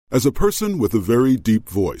As a person with a very deep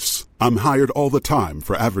voice, I'm hired all the time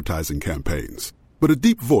for advertising campaigns. But a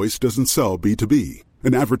deep voice doesn't sell B2B,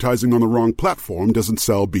 and advertising on the wrong platform doesn't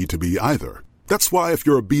sell B2B either. That's why if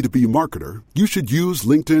you're a B2B marketer, you should use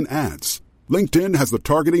LinkedIn ads. LinkedIn has the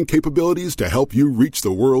targeting capabilities to help you reach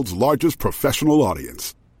the world's largest professional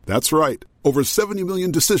audience. That's right, over 70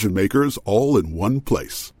 million decision makers all in one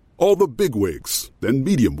place. All the big wigs, then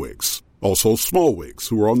medium wigs, also small wigs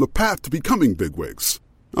who are on the path to becoming big wigs.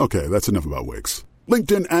 Okay, that's enough about wigs.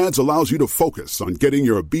 LinkedIn ads allows you to focus on getting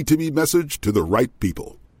your B2B message to the right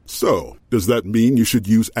people. So, does that mean you should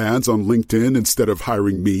use ads on LinkedIn instead of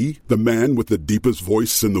hiring me, the man with the deepest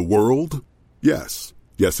voice in the world? Yes.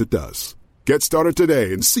 Yes, it does. Get started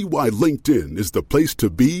today and see why LinkedIn is the place to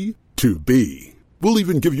be to be. We'll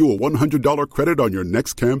even give you a $100 credit on your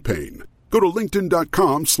next campaign. Go to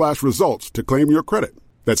linkedin.com/results to claim your credit.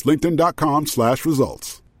 That's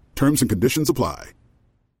linkedin.com/results. Terms and conditions apply.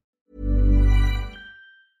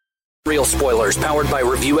 Real spoilers powered by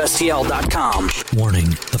ReviewSTL.com. Warning,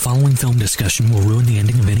 the following film discussion will ruin the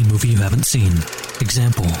ending of any movie you haven't seen.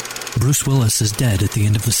 Example, Bruce Willis is dead at the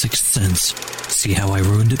end of The Sixth Sense. See how I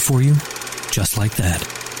ruined it for you? Just like that.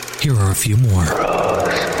 Here are a few more.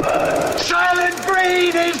 Silent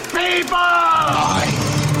breed is people! I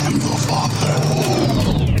am the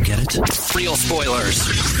father. Get it? Real spoilers.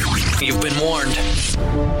 You've been warned.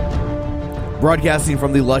 Broadcasting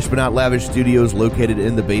from the lush but not lavish studios located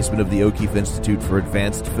in the basement of the O'Keefe Institute for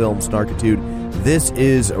Advanced Film Snarkitude, this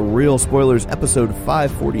is Real Spoilers, episode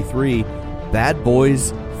 543, Bad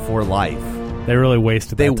Boys for Life. They really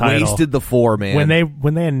wasted that title. They wasted the 4, man.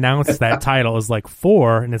 When they announced that title, it was like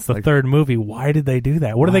 4, and it's the third movie. Why did they do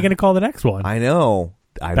that? What are they going to call the next one? I know.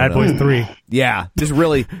 Bad Boys 3. Yeah, just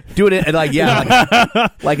really do it like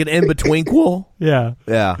an in-between-quel. Yeah.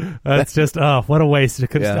 That's just, what a waste.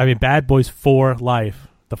 I mean, Bad Boys for Life,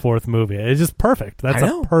 the 4th movie. It's just perfect. That's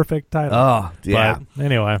a perfect title. Oh, yeah. But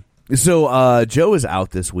anyway. So, Joe is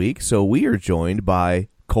out this week, so we are joined by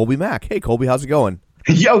Kolby Mac. Hey, Kolby, how's it going?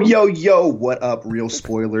 Yo, what up, Real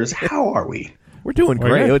Spoilers? How are we? We're doing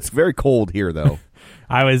great. It's very cold here, though.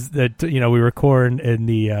 I was, we record in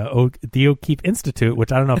the O'Keefe Institute,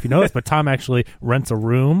 which I don't know if you know this, but Tom actually rents a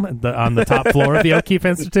room on the top floor of the O'Keefe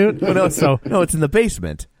Institute. No, it's in the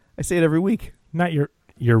basement. I say it every week. Not you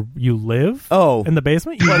live in the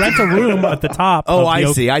basement? You rent a room at the top. I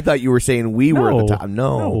see. I thought you were saying we were at the top.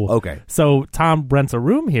 No. Okay. So Tom rents a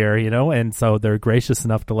room here, and so they're gracious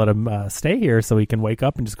enough to let him stay here so he can wake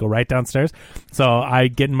up and just go right downstairs. So I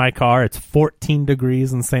get in my car. It's 14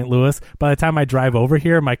 degrees in St. Louis. By the time I drive over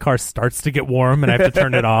here, my car starts to get warm and I have to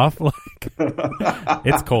turn it off.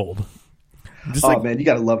 It's cold. Man, you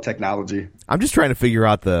got to love technology. I'm just trying to figure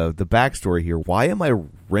out the backstory here. Why am I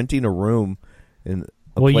renting a room in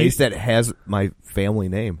a place that has my family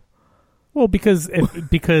name? Well, because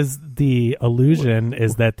the illusion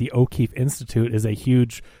is that the O'Keefe Institute is a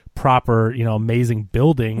huge, proper, amazing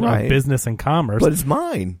building of business and commerce. But it's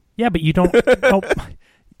mine. Yeah, but you don't.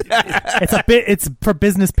 It's for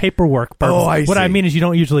business paperwork purposes. I see. What I mean is you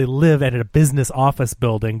don't usually live at a business office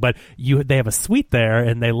building, but they have a suite there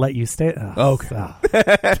and they let you stay.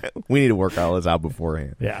 Okay. We need to work all this out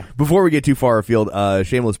beforehand. Yeah. Before we get too far afield,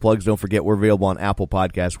 shameless plugs. Don't forget we're available on Apple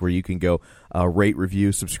Podcasts where you can go rate,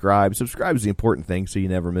 review, subscribe. Subscribe is the important thing so you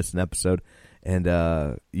never miss an episode. And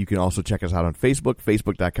you can also check us out on Facebook,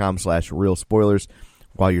 facebook.com/Real Spoilers.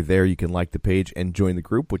 While you're there, you can like the page and join the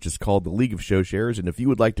group, which is called the League of Show Sharers. And if you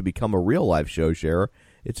would like to become a real-life show sharer,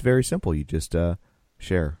 it's very simple. You just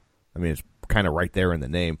share. I mean, it's kind of right there in the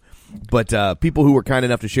name. But people who were kind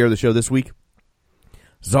enough to share the show this week,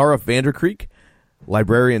 Zara Vandercreek,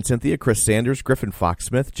 Librarian Cynthia, Chris Sanders, Griffin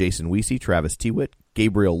Fox-Smith, Jason Weesey, Travis Tewitt,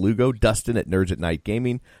 Gabriel Lugo, Dustin at Nerds at Night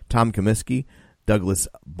Gaming, Tom Comiskey, Douglas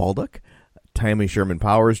Baldock, Tammy Sherman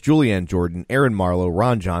Powers, Julianne Jordan, Aaron Marlowe,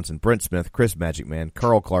 Ron Johnson, Brent Smith, Chris Magic Man,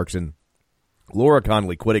 Carl Clarkson, Laura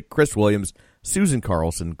Conley Quiddick, Chris Williams, Susan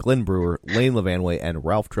Carlson, Glenn Brewer, Lane Levanway, and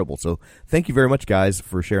Ralph Tribble. So thank you very much, guys,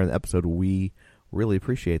 for sharing the episode. We really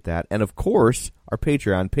appreciate that. And, of course, our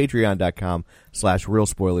Patreon, patreon.com/Real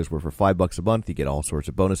Spoilers, where for $5 a month you get all sorts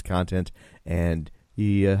of bonus content, and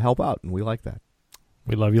you help out, and we like that.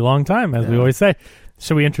 We love you long time, as we always say.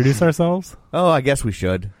 Should we introduce ourselves? Oh, I guess we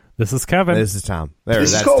should. This is Kevin. This is Tom.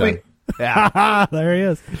 This is Kolby. Yeah. There he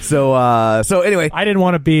is. So anyway, I didn't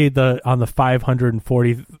want to be on the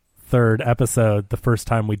 543rd episode the first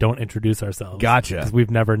time we don't introduce ourselves. Gotcha. Because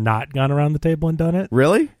we've never not gone around the table and done it.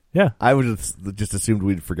 Really? Yeah. I would have just assumed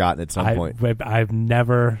we'd forgotten at some point. I've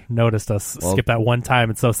never noticed us skip that one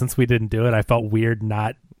time, and so since we didn't do it, I felt weird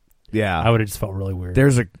not. Yeah. I would have just felt really weird.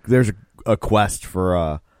 There's a quest for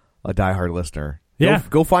a diehard listener. Yeah.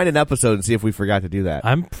 Go find an episode and see if we forgot to do that.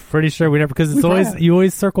 I'm pretty sure we never, because it's always you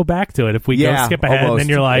always circle back to it. If we go skip ahead, almost. and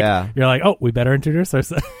then you're like, oh, we better introduce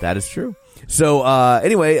ourselves. That is true. So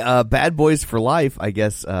anyway, Bad Boys for Life. I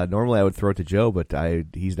guess normally I would throw it to Joe, but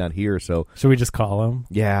he's not here. So should we just call him?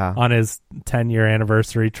 Yeah, on his 10-year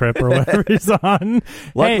anniversary trip or whatever he's on.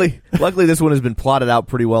 Luckily, this one has been plotted out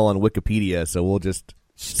pretty well on Wikipedia. So we'll just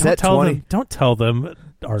set 20. Don't tell them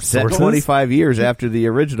our set sources. 25 years after the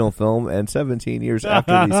original film and 17 years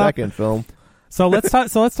after the second film. So let's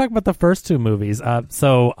talk about the first two movies.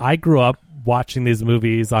 So I grew up watching these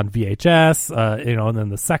movies on VHS, and then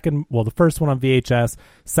the first one on VHS,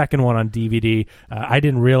 second one on DVD. I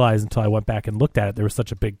didn't realize until I went back and looked at it, there was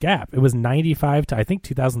such a big gap. It was 95 to, I think,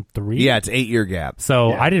 2003. Yeah, it's 8-year gap.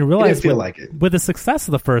 So I didn't realize it didn't feel like it. With the success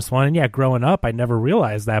of the first one, and growing up, I never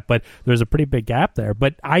realized that, but there's a pretty big gap there.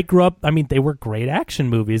 But I grew up, they were great action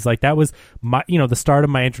movies. Like that was the start of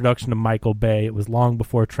my introduction to Michael Bay. It was long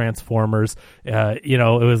before Transformers.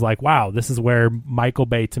 It was like, wow, this is where Michael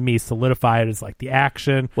Bay to me solidified as like the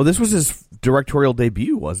action. Well, this was his directorial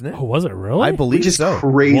debut, wasn't it? Oh, was it really? I believe so.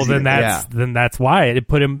 Crazy. Well, then that's why it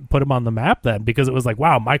put him on the map then, because it was like,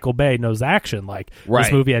 wow, Michael Bay knows action. Like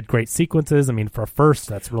this movie had great sequences. For a first,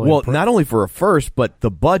 that's really impressive. Not only for a first, but the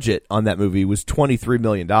budget on that movie was $23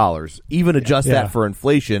 million. Even adjust that for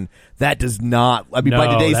inflation, that does not. By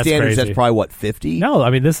today's standards, that's probably what, 50? No,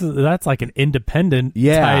 that's like an independent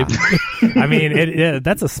type.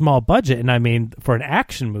 That's a small budget, and for an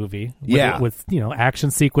action movie, with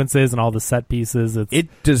action sequences and all the set pieces, it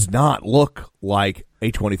does not look like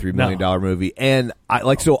a $23 million movie. And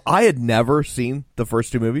I had never seen the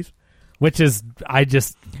first two movies. Which is,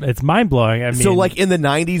 it's mind-blowing. So, in the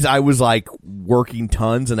 90s, I was, working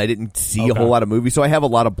tons, and I didn't see a whole lot of movies, so I have a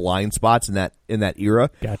lot of blind spots in that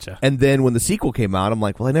era. Gotcha. And then when the sequel came out, I'm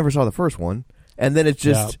like, well, I never saw the first one. And then it's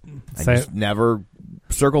just, I just never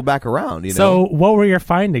circled back around, So, what were your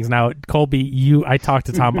findings? Now, Kolby, I talked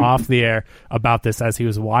to Tom off the air about this as he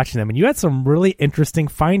was watching them, and you had some really interesting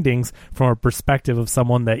findings from a perspective of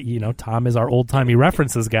someone that, Tom is our old-timey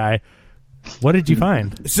references guy. What did you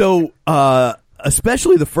find? So,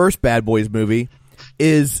 especially the first Bad Boys movie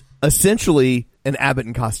is essentially an Abbott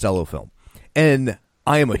and Costello film. And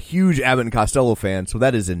I am a huge Abbott and Costello fan, so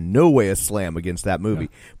that is in no way a slam against that movie.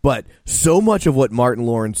 Yeah. But so much of what Martin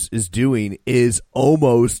Lawrence is doing is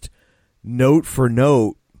almost note for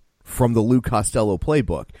note from the Lou Costello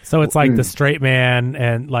playbook. So it's like the straight man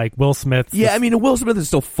and like Will Smith. Yeah, Will Smith is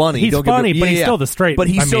still funny. He's funny, but he's still the straight. But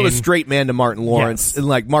he's still the straight man to Martin Lawrence, yes.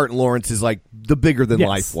 And Martin Lawrence is like the bigger than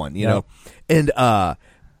life one, you know. And the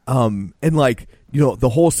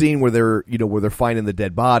whole scene where they're finding the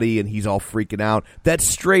dead body and he's all freaking out. That's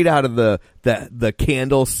straight out of the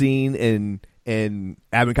candle scene in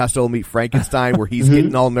Abbott and Costello Meet Frankenstein, where he's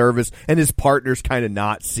getting all nervous and his partner's kind of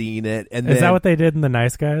not seeing it. And is that what they did in The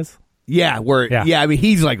Nice Guys? Yeah,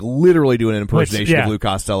 he's like literally doing an impersonation of Lou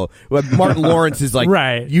Costello. Martin Lawrence is like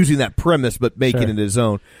using that premise but making it his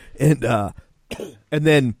own. And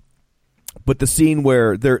then, but the scene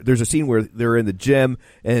where there's a scene where they're in the gym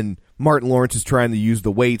and Martin Lawrence is trying to use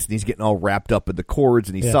the weights and he's getting all wrapped up in the cords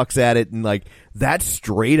and he sucks at it, and that's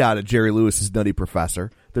straight out of Jerry Lewis's Nutty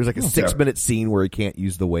Professor. There's a 6-minute scene where he can't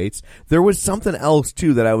use the weights. There was something else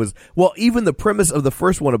too that even the premise of the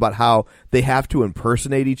first one about how they have to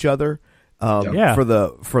impersonate each other for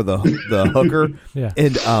the hooker.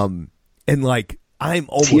 I'm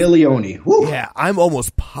almost Tia Leone. Woo. Yeah, I'm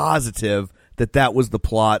almost positive that was the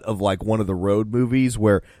plot of one of the Road movies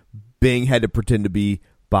where Bing had to pretend to be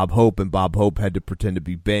Bob Hope and Bob Hope had to pretend to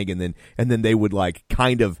be Bing, and then they would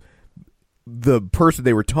the person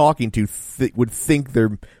they were talking to would think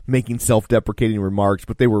they're making self-deprecating remarks,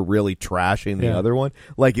 but they were really trashing the other one.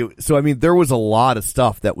 There was a lot of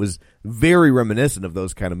stuff that was very reminiscent of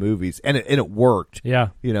those kind of movies, and it worked. Yeah,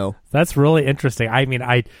 that's really interesting.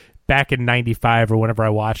 I back in 95 or whenever I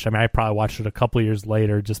watched, I probably watched it a couple years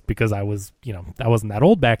later, just because I was, I wasn't that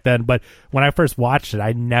old back then. But when I first watched it,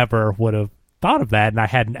 I never would have thought of that, and I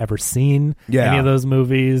hadn't ever seen any of those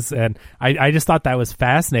movies, and I just thought that was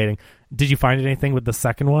fascinating. Did you find anything with the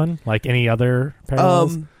second one, like any other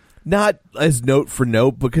parallels? Not as note for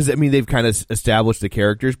note, because they've kind of established the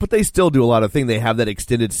characters, but they still do a lot of things. They have that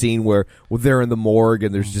extended scene where they're in the morgue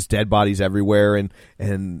and there's just dead bodies everywhere,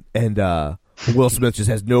 and Will Smith just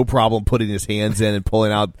has no problem putting his hands in and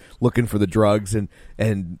pulling out, looking for the drugs, and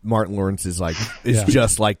Martin Lawrence is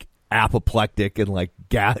just apoplectic and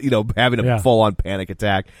having a full-on panic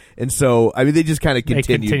attack. And so they just kind of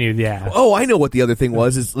continued. Oh, I know what the other thing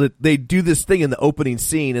was, is that they do this thing in the opening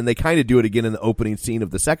scene, and they kind of do it again in the opening scene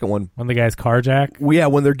of the second one when the guy's carjacked.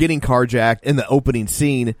 When they're getting carjacked in the opening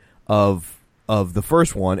scene of of the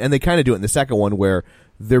first one, and they kind of do it in the second one where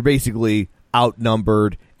they're basically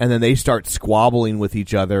outnumbered, and then they start squabbling with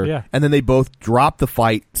each other, and then they both drop the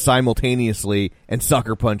fight simultaneously and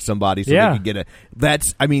sucker punch somebody so they can get it.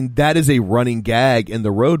 That is a running gag in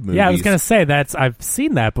the road movies. Yeah, I was gonna say I've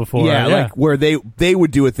seen that before. Yeah, like where they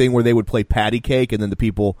would do a thing where they would play patty cake, and then the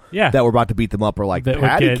people that were about to beat them up are like,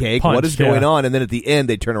 patty cake, punched, what is going on? And then at the end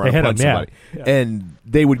they turn around and punch somebody, and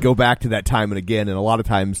they would go back to that time and again, and a lot of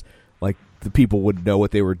times like the people would know what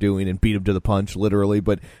they were doing and beat them to the punch, literally.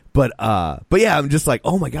 But yeah, I'm just like,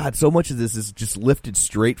 oh my god, so much of this is just lifted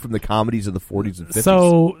straight from the comedies of the 40s and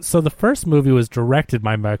 50s. So the first movie was directed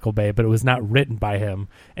by Michael Bay, but it was not written by him,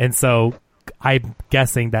 and so I'm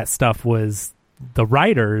guessing that stuff was the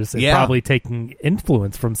writers and probably taking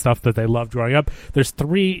influence from stuff that they loved growing up. There's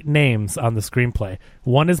 3 names on the screenplay.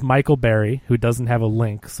 One is Michael Berry, who doesn't have a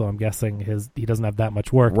link, so I'm guessing he doesn't have that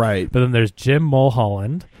much work. Right. But then there's Jim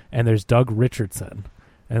Mulholland and there's Doug Richardson.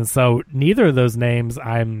 And so neither of those names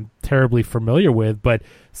I'm terribly familiar with, but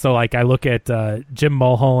so like I look at Jim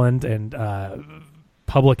Mulholland and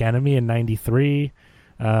Public Enemy in 93.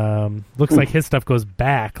 Looks like his stuff goes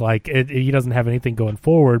back. Like he doesn't have anything going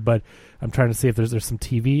forward, but I'm trying to see if there's some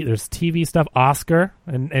TV. There's TV stuff. Oscar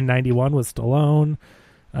in 91 with Stallone.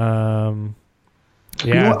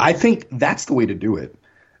 You know what? I think that's the way to do it.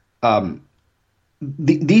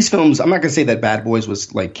 These films, I'm not going to say that Bad Boys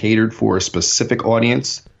was like catered for a specific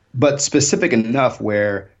audience, but specific enough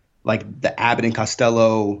where like the Abbott and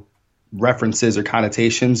Costello references or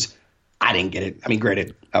connotations, I didn't get it. I mean,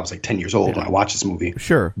 granted, I was like 10 years old when I watched this movie.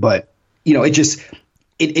 Sure. But, you know,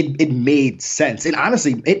 it made sense. And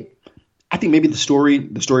honestly, I think maybe the story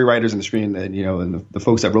writers and the screen, and you know, and the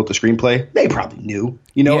folks that wrote the screenplay, they probably knew,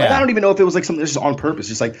 you know. And I don't even know if it was like something that's just on purpose.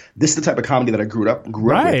 Just like this is the type of comedy that I grew up with.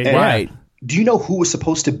 And right. Do you know who was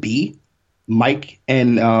supposed to be Mike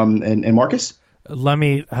and Marcus?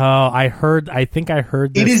 I think I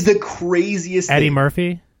heard this. It is the craziest Eddie thing.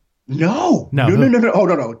 Murphy? No. Oh,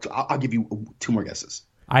 no. I'll give you 2 more guesses.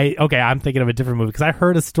 I'm thinking of a different movie because I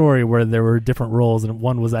heard a story where there were different roles and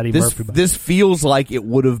one was Eddie Murphy. This feels like it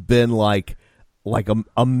would have been like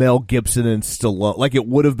a Mel Gibson and Stallone. Like it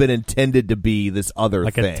would have been intended to be this other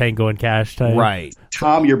like thing. A Tango and Cash type. Right.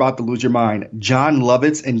 Tom, you're about to lose your mind. John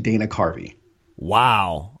Lovitz and Dana Carvey.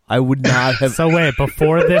 Wow. I would not have. So wait,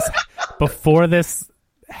 before this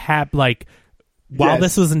happened, like while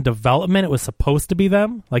this was in development, it was supposed to be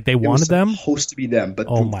them. Like they wanted them. It was supposed to be them, but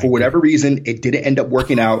for whatever reason, it didn't end up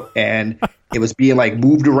working out, and it was being like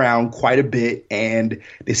moved around quite a bit. And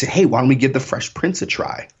they said, "Hey, why don't we give the Fresh Prince a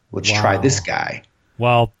try? Let's try this guy."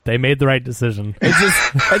 Well, they made the right decision. It's just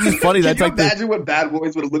funny. That's Can you imagine what Bad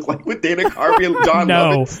Boys would have looked like with Dana Carvey and John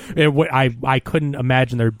Lovitz? I couldn't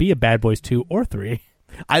imagine there'd be a Bad Boys 2 or 3.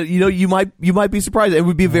 You might be surprised. It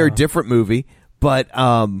would be a very different movie, but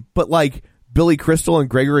like Billy Crystal and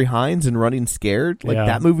Gregory Hines and Running Scared, like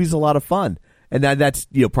that movie's a lot of fun. And that's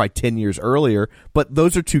probably 10 years earlier, but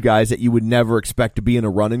those are 2 guys that you would never expect to be in a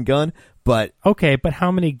run and gun. But okay, but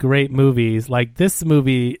how many great movies like this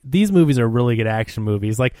movie? These movies are really good action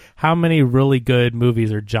movies. Like how many really good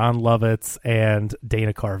movies are John Lovitz and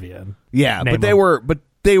Dana Carvey in? Yeah, but they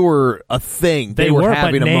were a thing. They were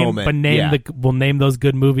having a moment. But we'll name those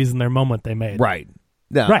good movies in their moment they made. Right.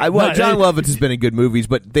 No, right. John Lovitz has been in good movies,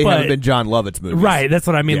 but they haven't been John Lovitz movies. Right, that's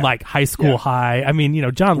what I mean, like High School High. I mean,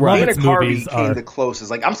 John Lovitz movies came the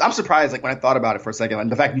closest. Like, I'm surprised, like, when I thought about it for a second, like,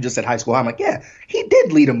 the fact you just said High School High, I'm like, yeah, he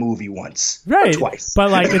did lead a movie once. Right. Or twice.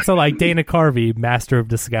 But, like, it's like Dana Carvey, Master of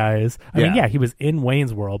Disguise. I mean, he was in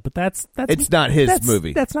Wayne's World, but that's it's not his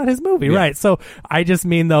movie. That's not his movie, right? So, I just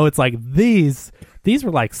mean, though, it's like these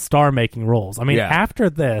were, like, star-making roles. I mean, after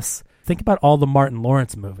this... Think about all the Martin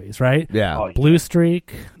Lawrence movies, right? Yeah. Blue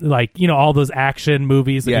Streak, like, all those action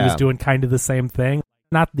movies that he was doing kind of the same thing.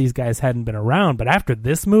 Not that these guys hadn't been around, but after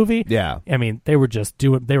this movie, I mean, they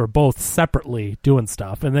were both separately doing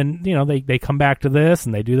stuff. And then, they come back to this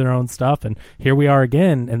and they do their own stuff. And here we are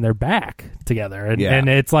again, and they're back together. And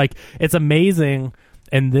it's like, it's amazing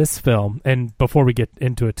in this film. And before we get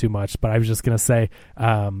into it too much, but I was just going to say,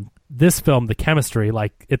 this film, the chemistry,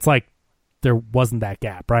 like, it's like, there wasn't that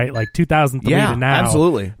gap, right? Like 2003 to now.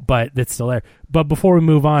 Absolutely. But it's still there. But before we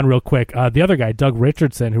move on real quick, the other guy, Doug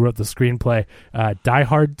Richardson, who wrote the screenplay, Die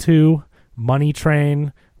Hard 2, Money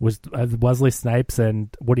Train, was Wesley Snipes and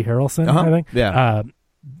Woody Harrelson, I think. Yeah.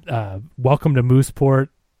 Welcome to Mooseport,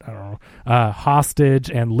 I don't know, Hostage,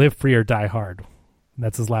 and Live Free or Die Hard.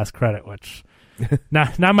 That's his last credit, which...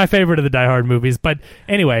 not my favorite of the Die Hard movies, but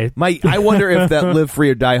anyway. I wonder if that Live Free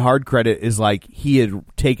or Die Hard credit is like he had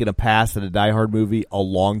taken a pass at a Die Hard movie a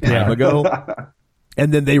long time ago,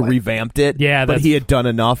 and then they revamped it. Yeah, but he had done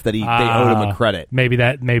enough that they owed him a credit. Maybe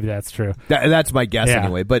that's true. That's my guess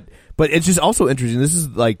anyway. But it's just also interesting. This is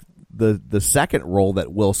like the second role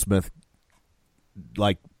that Will Smith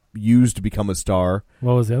like used to become a star.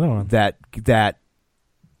 What was the other one? That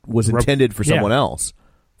was intended for someone else.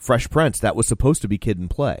 Fresh Prince. That was supposed to be Kid and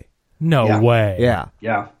Play. No way. Yeah.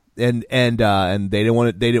 Yeah. And they didn't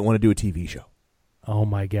want to do a TV show. Oh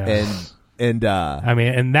my god. And I mean,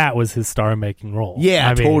 and that was his star-making role. Yeah,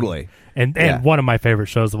 I mean, totally. And one of my favorite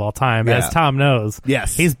shows of all time, Yeah. as Tom knows.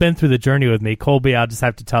 Yes. He's been through the journey with me. Colby, I'll just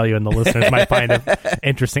have to tell you, and the listeners might find it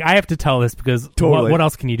interesting. I have to tell this because what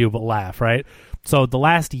else can you do but laugh, right? So the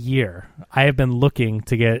last year, I have been looking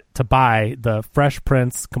to buy the Fresh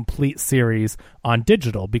Prince complete series on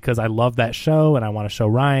digital because I love that show and I want to show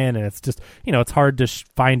Ryan, and it's just, it's hard to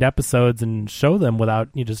find episodes and show them without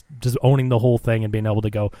you just owning the whole thing and being able to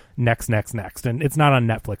go next, and it's not on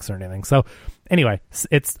Netflix or anything. So anyway,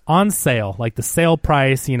 it's on sale, like the sale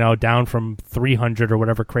price, down from $300 or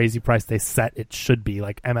whatever crazy price they set it should be,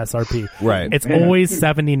 like MSRP. Right. It's always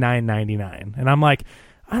 $79.99, and I'm like,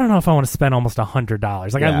 I don't know if I want to spend almost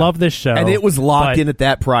 $100. Like, I love this show. And it was locked in at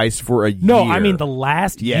that price for a year. No, I mean the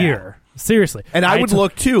last year. Seriously. And I would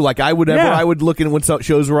look too. Like I would look in when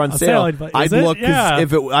shows were on sale. I'd look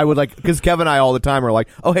because Kevin and I all the time are like,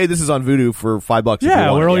 oh hey, this is on Vudu for $5.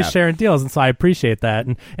 Yeah, we're always sharing deals, and so I appreciate that.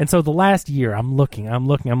 And so the last year, I'm looking. I'm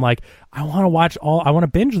like, I want to watch all. I want to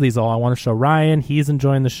binge these all. I want to show Ryan. He's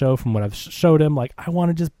enjoying the show from what I've showed him. Like I want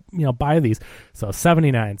to just buy these. So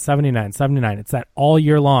 $79. It's that all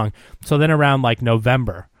year long. So then around like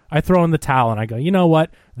November, I throw in the towel and I go, you know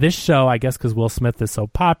what? This show, I guess because Will Smith is so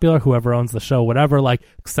popular, whoever owns the show, whatever, like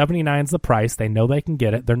 $79 is the price. They know they can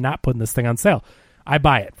get it. They're not putting this thing on sale. I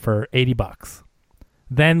buy it for $80.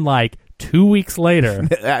 Then like 2 weeks later.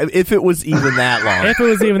 If it was even that long. If it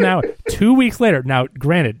was even that long. 2 weeks later. Now,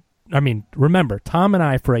 granted, I mean, remember, Tom and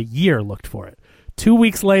I for a year looked for it. 2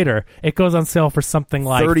 weeks later, it goes on sale for something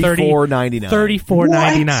like $34.99.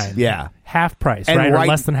 $34.99. Yeah. Half price, right? Or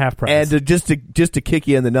less than half price. And just to kick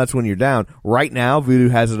you in the nuts when you're down, right now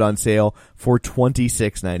Vudu has it on sale for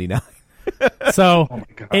 $26.99. So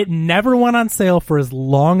it never went on sale for as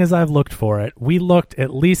long as I've looked for it. We looked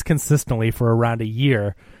at least consistently for around a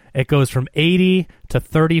year. It goes from 80 to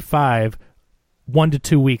 35 1 to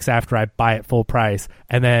 2 weeks after I buy it full price,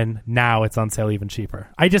 and then now it's on sale even cheaper.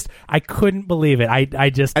 I couldn't believe it.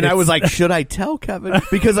 I was like, should I tell Kevin?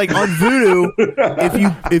 Because like on Vudu,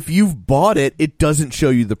 if you've bought it, it doesn't show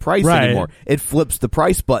you the price anymore. It flips the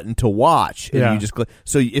price button to watch, and you just click.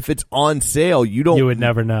 So if it's on sale, you would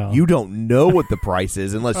never know. You don't know what the price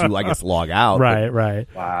is unless you, I guess, log out. Right.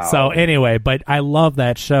 Wow. So anyway, but I love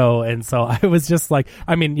that show, and so I was just like,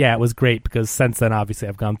 I mean, yeah, it was great because since then, obviously,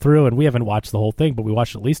 I've gone through, and we haven't watched the whole thing, but we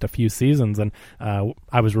watched at least a few seasons, and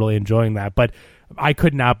I was really enjoying that. But I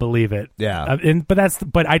could not believe it. Yeah.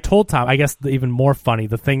 But I told Tom, I guess even more funny,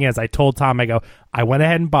 the thing is, I told Tom, I went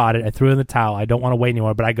ahead and bought it. I threw it in the towel. I don't want to wait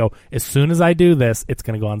anymore. But I go, as soon as I do this, it's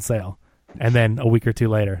going to go on sale. And then a week or two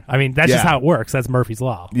later. I mean, that's just how it works. That's Murphy's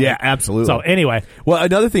Law. Yeah, absolutely. So anyway. Well,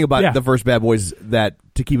 another thing about the first Bad Boys that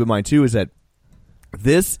to keep in mind, too, is that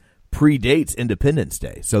this predates Independence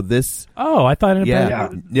Day. So this... Oh, I thought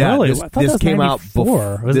Independence... Yeah. Really? This came out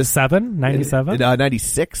before. Was it 7? 97?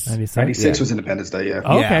 96. 96 was Independence Day, yeah.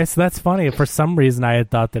 Okay, so that's funny. For some reason, I had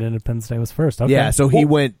thought that Independence Day was first. Okay. Yeah, so he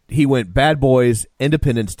went Bad Boys,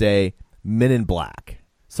 Independence Day, Men in Black.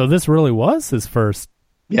 So this really was his first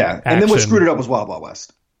Yeah, and then what screwed it up was Wild Wild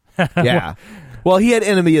West. Yeah. Well, he had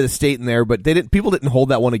Enemy of the State in there, but people didn't hold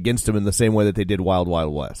that one against him in the same way that they did Wild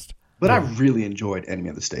Wild West. But I really enjoyed Enemy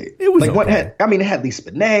of the State. It was like what had? I mean, it had Lisa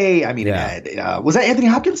Bonet. I mean, it had was that Anthony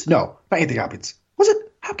Hopkins? No, not Anthony Hopkins. Was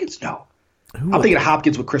it Hopkins? No, I'm thinking of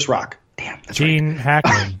Hopkins with Chris Rock. Damn, that's Gene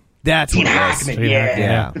Hackman. That's Gene Hackman.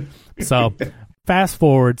 Yeah. So fast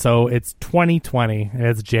forward, so it's 2020 and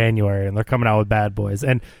it's January, and they're coming out with Bad Boys,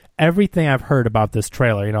 and everything I've heard about this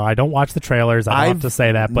trailer, I don't watch the trailers. I don't have to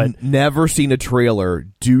say that, but never seen a trailer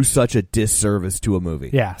do such a disservice to a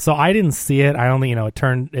movie. Yeah, so I didn't see it. I only,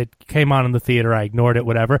 it came on in the theater. I ignored it,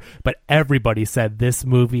 whatever. But everybody said this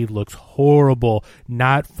movie looks horrible,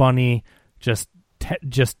 not funny, just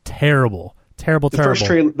terrible. Terrible.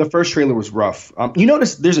 The first trailer was rough. You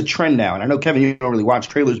notice there's a trend now, and I know, Kevin, you don't really watch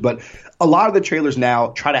trailers, but a lot of the trailers now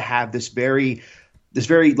try to have this very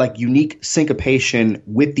like unique syncopation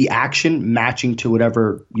with the action matching to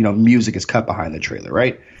whatever music is cut behind the trailer,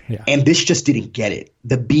 right? Yeah. And this just didn't get it.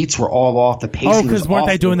 The beats were all off. The pacing was because weren't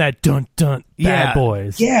they doing that dun dun Bad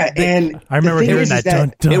Boys? Yeah, and I remember hearing that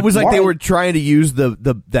dun dun. It was like they were trying to use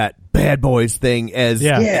that Bad Boys thing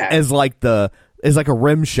as like the is like a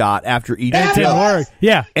rim shot after each It didn't work.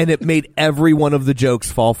 Yeah. And it made every one of the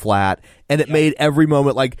jokes fall flat, and it made every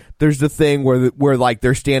moment, like, there's the thing where like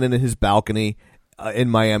they're standing in his balcony in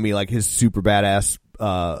Miami, like his super badass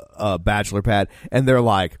bachelor pad, and they're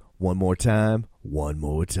like, one more time,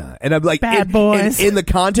 and I'm like, Bad boys. in the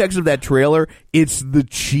context of that trailer, it's the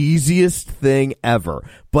cheesiest thing ever,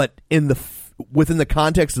 but within the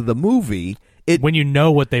context of the movie, when you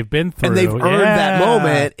know what they've been through and they've earned that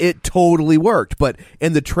moment, it totally worked. But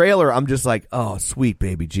in the trailer, I'm just like, oh, sweet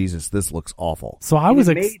baby Jesus, this looks awful. So I was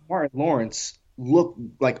made Martin Lawrence look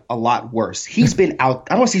like a lot worse. He's been out.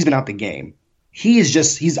 I don't want to say he's been out the game.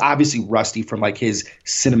 He's obviously rusty from like his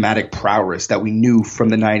cinematic prowess that we knew from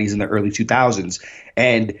the 90s and the early 2000s.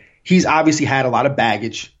 And he's obviously had a lot of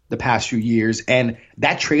baggage the past few years. And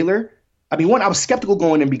that trailer, I mean, I was skeptical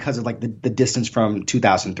going in because of like the distance from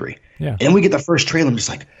 2003. Yeah. And we get the first trailer, I'm just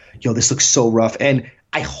like, yo, this looks so rough. And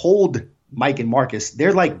I hold Mike and Marcus,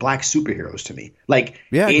 they're like black superheroes to me. Like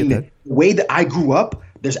in the way that I grew up,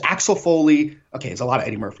 there's Axel Foley. Okay, it's a lot of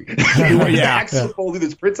Eddie Murphy. There's Axel Foley,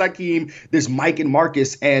 there's Prince Hakeem, there's Mike and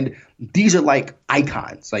Marcus, and these are like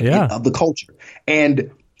icons of the culture.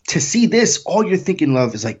 And to see this, all you're thinking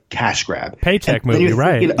of is like cash grab. Paycheck and movie, you're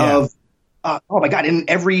right. thinking of, oh my God, in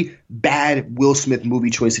every bad Will Smith movie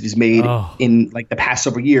choice that he's made in like the past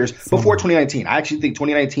several years before 2019. I actually think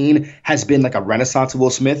 2019 has been like a renaissance of Will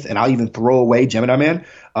Smith, and I'll even throw away Gemini Man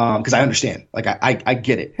because I understand. Like I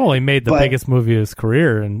get it. Well, he made the biggest movie of his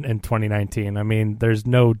career in 2019. I mean, there's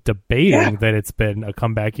no debating that it's been a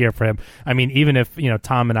comeback year for him. I mean, even if,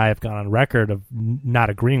 Tom and I have gone on record of not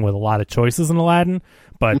agreing with a lot of choices in Aladdin,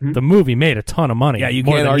 but the movie made a ton of money. Yeah, you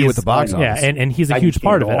can't argue with the box office. Yeah, and he's a huge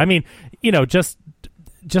part of it. I mean,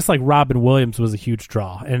 just like Robin Williams was a huge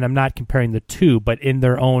draw, and I'm not comparing the two, but in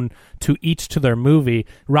their own, to each to their movie,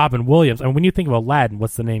 Robin Williams. And when you think of Aladdin,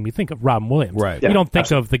 what's the name? You think of Robin Williams. Right. You don't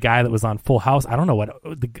think of the guy that was on Full House. I don't know what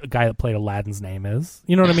the guy that played Aladdin's name is.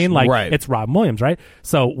 You know what I mean? Like, It's Robin Williams, right?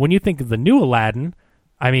 So when you think of the new Aladdin,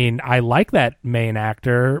 I mean, I like that main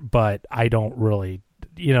actor, but I don't really...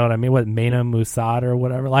 You know what I mean? What, Mena Musad or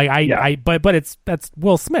whatever? Like but that's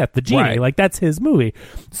Will Smith, the genie. Right. Like, that's his movie.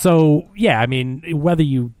 So yeah, I mean, whether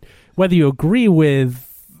you agree with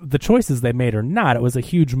the choices they made or not, it was a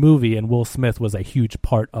huge movie, and Will Smith was a huge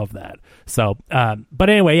part of that. So, but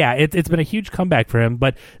anyway, yeah, it's been a huge comeback for him.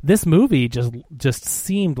 But this movie just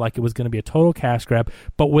seemed like it was going to be a total cash grab.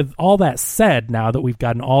 But with all that said, now that we've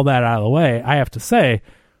gotten all that out of the way, I have to say,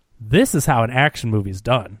 this is how an action movie's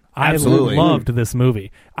done. Absolutely. I loved this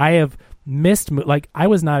movie. I have missed, like, I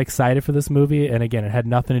was not excited for this movie, and again, it had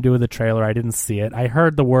nothing to do with the trailer. I didn't see it. I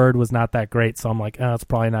heard the word was not that great, so I'm like, it's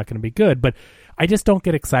probably not going to be good. But I just don't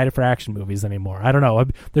get excited for action movies anymore. I don't know.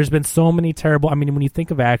 There's been so many terrible... I mean, when you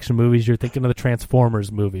think of action movies, you're thinking of the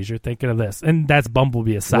Transformers movies. You're thinking of this. And that's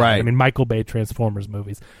Bumblebee aside. Right. I mean, Michael Bay Transformers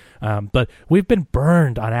movies. But we've been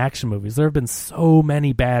burned on action movies. There have been so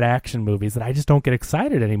many bad action movies that I just don't get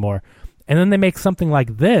excited anymore. And then they make something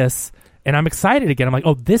like this, and I'm excited again. I'm like,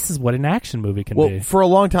 oh, this is what an action movie can be. Well, for a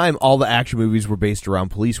long time, all the action movies were based around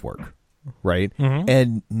police work, right? Mm-hmm.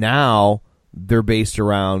 And now they're based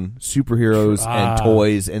around superheroes and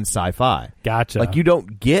toys and sci-fi. Gotcha. Like, you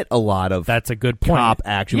don't get a lot of that's a good point. cop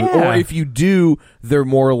action. Yeah. Or if you do, they're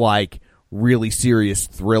more like really serious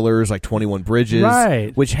thrillers like 21 Bridges,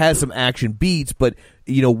 right, which has some action beats, but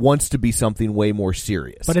wants to be something way more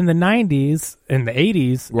serious. But in the 90s and the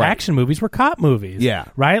 80s, right, action movies were cop movies. Yeah.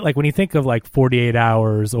 Right? Like when you think of like 48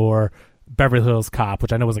 Hours or Beverly Hills Cop,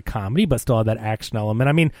 which I know was a comedy, but still had that action element.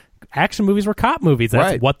 I mean, action movies were cop movies. That's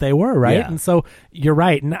right, what they were, right? Yeah. And so you're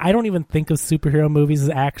right. And I don't even think of superhero movies as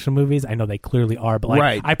action movies. I know they clearly are, but like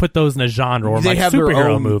right, I put those in a genre or they like have superhero their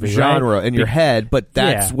own movie genre right? in your head, but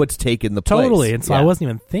that's what's taken the place. Totally. And so I wasn't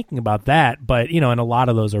even thinking about that, but and a lot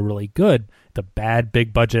of those are really good. The bad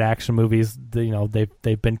big budget action movies,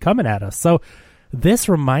 they've been coming at us. So this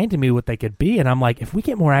reminded me what they could be, and I'm like, if we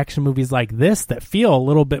get more action movies like this that feel a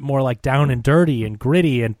little bit more like down and dirty and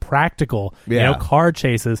gritty and practical, car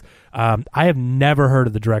chases. I have never heard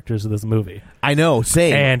of the directors of this movie. I know,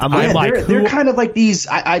 same. And I'm like, they're kind of like these.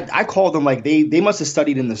 I call them like they must have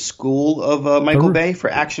studied in the school of Michael Bay for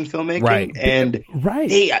action filmmaking, right? And right,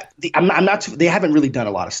 they haven't really done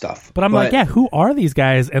a lot of stuff. But I'm like, who are these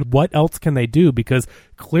guys, and what else can they do? Because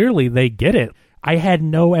clearly they get it. I had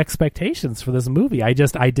no expectations for this movie. I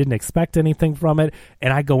didn't expect anything from it,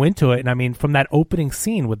 and I go into it, and I mean, from that opening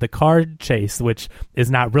scene with the car chase, which is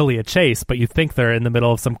not really a chase, but you think they're in the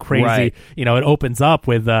middle of some crazy, right, it opens up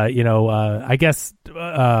with, I guess,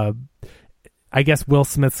 I guess Will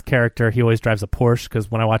Smith's character, he always drives a Porsche, because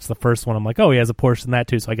when I watched the first one, I'm like, oh, he has a Porsche and that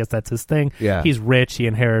too, so I guess that's his thing. Yeah. He's rich. He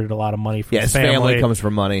inherited a lot of money from his family comes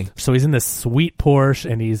from money. So he's in this sweet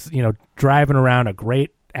Porsche, and he's, driving around a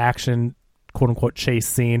great action quote-unquote chase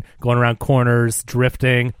scene, going around corners,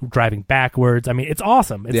 drifting, driving backwards. I mean, it's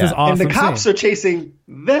awesome. It's this awesome And the cops scene. are chasing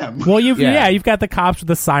them. Well, you've got the cops with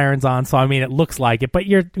the sirens on, so I mean, it looks like it. But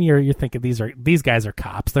you're thinking these guys are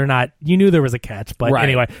cops. They're not. You knew there was a catch, but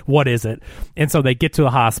anyway, what is it? And so they get to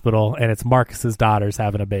the hospital, and it's Marcus's daughter's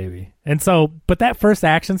having a baby. And so, but that first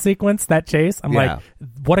action sequence, that chase, I'm like,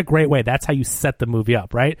 what a great way. That's how you set the movie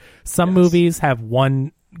up, right? Some movies have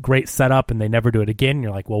one great setup and they never do it again.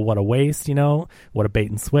 You're like, well, what a waste, what a bait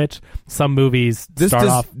and switch. Some movies does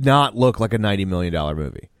not look like a $90 million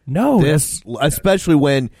movie. No, especially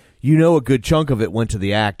when a good chunk of it went to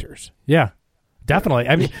the actors. Yeah, definitely.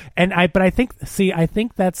 I mean, but I think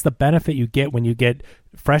that's the benefit you get when you get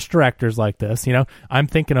fresh directors like this. I'm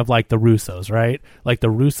thinking of like the Russos, right? Like the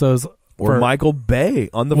Russos. Or Michael Bay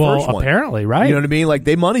on the first one. Apparently, right? You know what I mean? Like,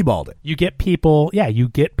 they moneyballed it. You get people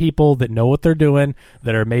that know what they're doing,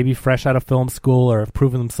 that are maybe fresh out of film school or have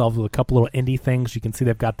proven themselves with a couple little indie things. You can see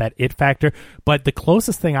they've got that it factor. But the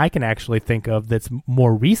closest thing I can actually think of that's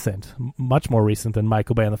more recent, much more recent than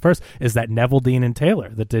Michael Bay on the first, is that Neville, Dean, and Taylor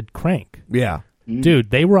that did Crank. Yeah.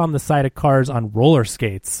 Dude, they were on the side of cars on roller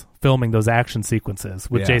skates filming those action sequences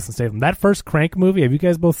with Jason Statham. That first Crank movie, have you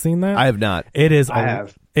guys both seen that? I have not. I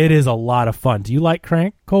have. It is a lot of fun. Do you like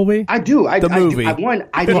Crank, Kolby? I do. The movie.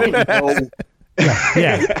 I didn't know.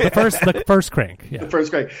 The first Crank. Yeah. The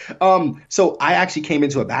first Crank. So I actually came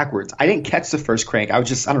into it backwards. I didn't catch the first Crank. I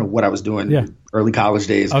don't know what I was doing in early college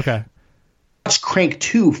days. Okay. I watched Crank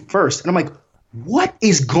 2 first, and I'm like, what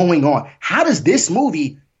is going on? How does this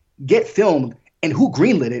movie get filmed? And who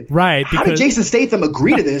greenlit it? Right. How did Jason Statham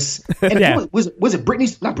agree to this? And was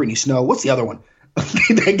it not Brittany Snow? What's the other one?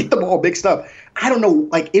 They get them all mixed up. I don't know.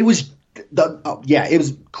 Like, it was it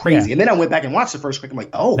was crazy. Yeah. And then I went back and watched the first Crank. I'm like,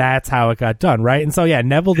 oh, that's how it got done, right? And so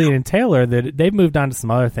Neville, Dean, and Taylor, they've moved on to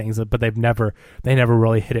some other things, but they never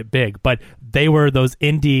really hit it big. But they were those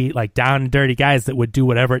indie, like, down and dirty guys that would do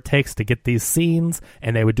whatever it takes to get these scenes,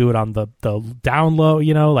 and they would do it on the down low,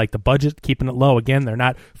 like the budget, keeping it low. Again, they're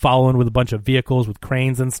not following with a bunch of vehicles with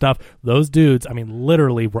cranes and stuff. Those dudes, I mean,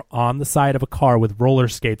 literally were on the side of a car with roller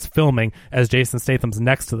skates filming as Jason Statham's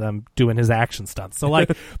next to them doing his action stunts. So,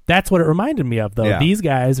 like, that's what it reminded me of, though. Yeah. These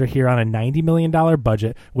guys are here on a $90 million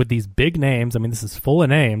budget with these big names. I mean, this is full of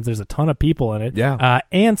names. There's a ton of people in it. Yeah.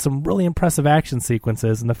 And some really impressive action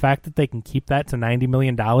sequences. And the fact that they can keep that to $90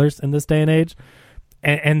 million in this day and age,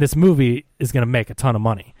 and this movie is going to make a ton of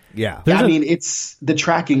money. Yeah. I mean, it's the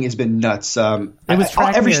tracking has been nuts.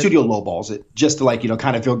 Every studio lowballs it just to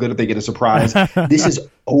kind of feel good if they get a surprise. This is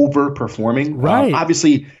overperforming. Right.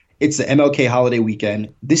 Obviously, it's the MLK holiday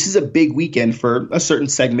weekend. This is a big weekend for a certain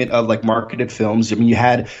segment of like marketed films. I mean, you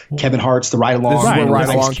had Kevin Hart's The Ride Along. This is where Ride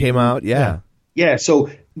Along came out. Yeah. Yeah.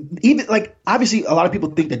 So even obviously a lot of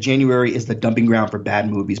people think that January is the dumping ground for bad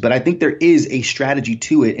movies, but I think there is a strategy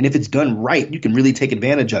to it. And if it's done right, you can really take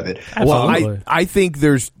advantage of it. Absolutely. Well, I think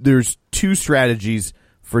there's two strategies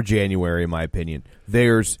for January, in my opinion.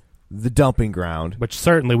 There's the dumping ground, which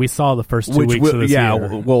certainly we saw the first 2 weeks of this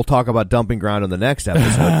year. We'll talk about dumping ground on the next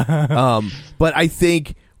episode. But I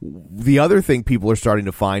think the other thing people are starting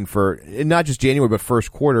to find for not just January but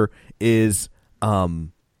first quarter is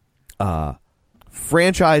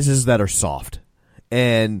franchises that are soft.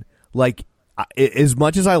 And like, as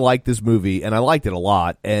much as I like this movie, and I liked it a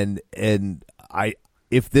lot, and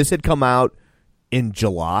if this had come out in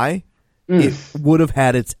July, it would have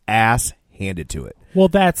had its ass handed to it. Well,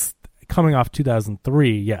 that's coming off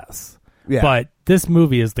 2003, yes. Yeah. But this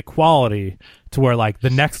movie is the quality to where, like, the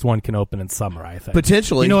next one can open in summer, I think.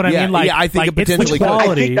 Potentially. You know what I mean? Like, I think it it's the potentially could.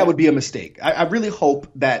 quality. I think that would be a mistake. I really hope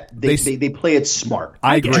that they play it smart.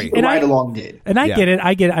 I agree. And Ride Along did. And I get it.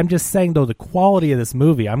 I'm just saying, though, the quality of this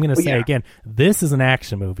movie, I'm going to say again, this is an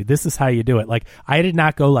action movie. This is how you do it. Like, I did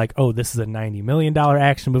not go like, oh, this is a $90 million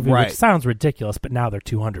action movie, which sounds ridiculous, but now they're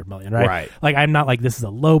 $200 million, right? Right. Like, I'm not like, this is a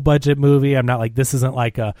low budget movie. I'm not like, this isn't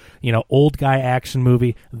like a, old guy action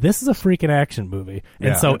movie. This is a freaking action movie.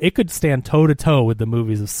 And so it could stand toe to toe with the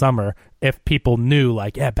movies of summer if people knew,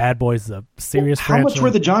 like, Bad Boys is a serious franchise. How much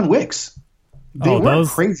were the John Wicks? They weren't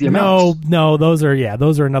crazy amounts. No, those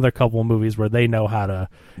are another couple of movies where they know how to,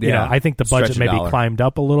 I think the budget maybe climbed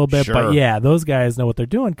up a little bit, but those guys know what they're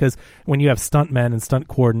doing, because when you have stuntmen and stunt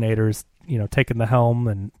coordinators, taking the helm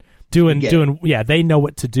and they know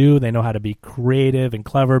what to do. They know how to be creative and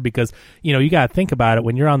clever because, you got to think about it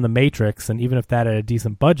when you're on The Matrix, and even if that had a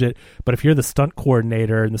decent budget, but if you're the stunt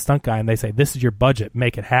coordinator and the stunt guy and they say, this is your budget,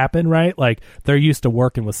 make it happen, right? Like, they're used to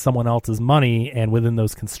working with someone else's money and within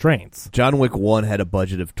those constraints. John Wick 1 had a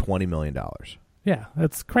budget of $20 million. Yeah,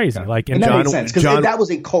 that's crazy. Yeah. Like, and that makes sense because that was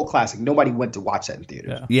a cult classic. Nobody went to watch that in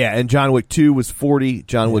theaters. Yeah, and John Wick 2 was 40.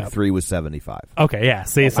 John Wick 3 was 75. Okay, yeah.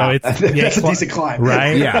 See, so it's that's a decent climb,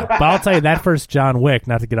 right? Yeah, but I'll tell you that first John Wick.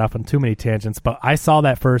 Not to get off on too many tangents, but I saw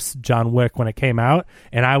that first John Wick when it came out,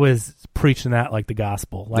 and I was preaching that like the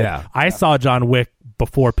gospel. Like, I saw John Wick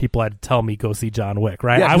before people had to tell me go see John Wick.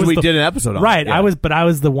 Right? Yeah, we did an episode on right. it. Yeah. I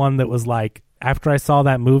was the one that was like, after I saw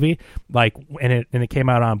that movie, like, and it came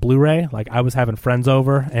out on Blu-ray, like, I was having friends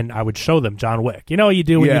over and I would show them John Wick. You know what you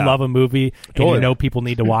do when you love a movie and you know people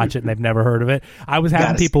need to watch it and they've never heard of it. I was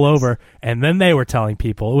having people over, and then they were telling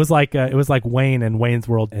people. It was like Wayne and Wayne's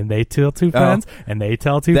World, and they tell two friends, and they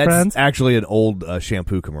tell two friends. That's actually an old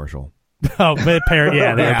shampoo commercial. Oh, but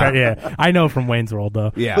I know from Wayne's World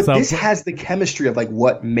though. Yeah, but this has the chemistry of like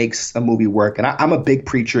what makes a movie work, and I'm a big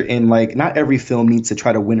preacher in like not every film needs to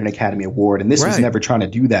try to win an Academy Award, and this was never trying to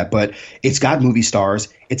do that. But it's got movie stars,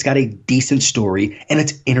 it's got a decent story, and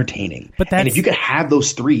it's entertaining. And if you could have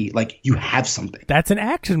those three, like you have something. That's an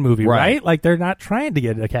action movie, right? Like they're not trying to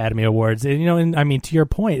get Academy Awards, and and I mean to your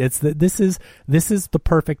point, it's that this is the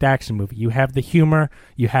perfect action movie. You have the humor,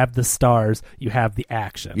 you have the stars, you have the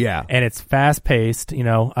action, and it's fast paced.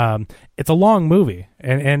 It's a long movie,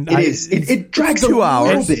 and it drags 2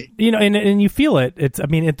 hours. And you feel it.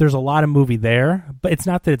 There's a lot of movie there, but it's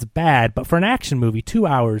not that it's bad. But for an action movie, 2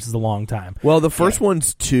 hours is a long time. Well, the first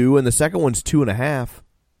one's 2, and the second one's 2.5.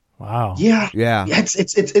 Wow. Yeah.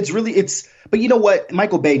 It's really. But you know what?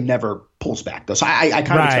 Michael Bay never pulls back though. So I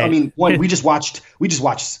kind of. We just watched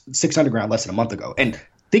Six Underground less than a month ago, and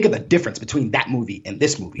think of the difference between that movie and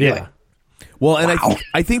this movie. Yeah. Well, and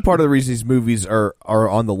I think part of the reason these movies are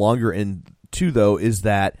on the longer end too, though, is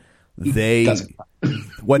that they.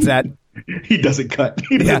 What's that? He doesn't cut.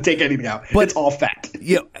 He doesn't take anything out. But it's all fact.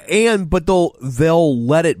 Yeah, but they'll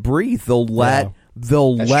let it breathe. They'll let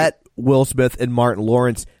Will Smith and Martin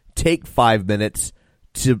Lawrence take 5 minutes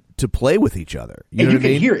to play with each other. You know what I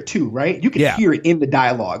mean? Hear it too, right? You can hear it in the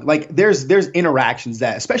dialogue. Like there's interactions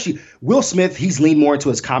that, especially Will Smith, he's leaned more into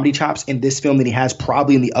his comedy chops in this film than he has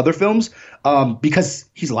probably in the other films, because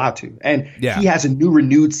he's allowed to, and he has a new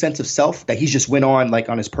renewed sense of self that he's just went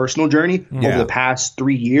on his personal journey over the past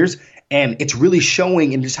 3 years. And it's really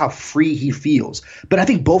showing in just how free he feels. But I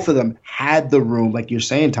think both of them had the room, like you're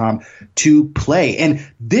saying, Tom, to play. And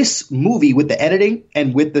this movie, with the editing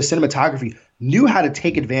and with the cinematography, knew how to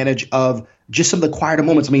take advantage of just some of the quieter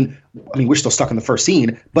moments. I mean, we're still stuck in the first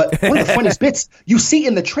scene, but one of the funniest bits you see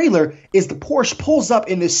in the trailer is the Porsche pulls up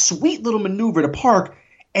in this sweet little maneuver to park,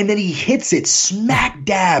 and then he hits it smack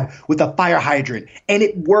dab with a fire hydrant, and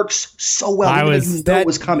it works so well. It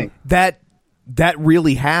was coming. That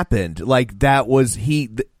really happened. Like that was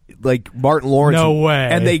Martin Lawrence. No way.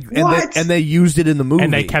 And they used it in the movie.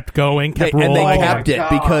 And they kept going, rolling. And they kept it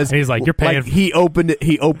because he's like, you're paying. He opened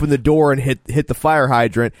the door and hit the fire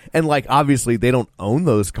hydrant. And obviously they don't own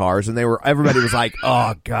those cars. And everybody was like,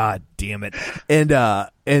 oh God damn it.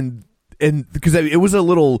 And because it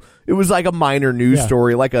was like a minor news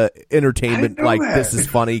story, like a entertainment, like this is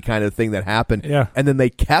funny kind of thing that happened. Yeah. And then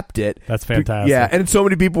they kept it. That's fantastic. Yeah. And so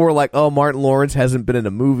many people were like, oh, Martin Lawrence hasn't been in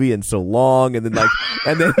a movie in so long. And then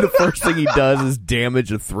the first thing he does is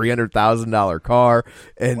damage a $300,000 car.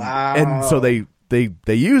 And so they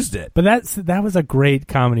used it. But that was a great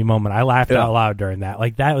comedy moment. I laughed out loud during that.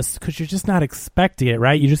 Like that was because you're just not expecting it,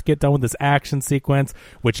 right? You just get done with this action sequence,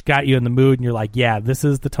 which got you in the mood, and you're like, yeah, this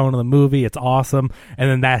is the tone of the movie. It's awesome. And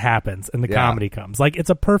then that happens, and the comedy comes. Like it's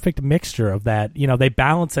a perfect mixture of that. They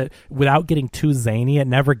balance it without getting too zany. It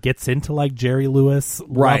never gets into like Jerry Lewis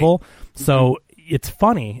level. So it's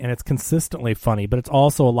funny, and it's consistently funny, but it's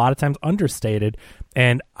also a lot of times understated.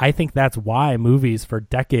 And I think that's why movies for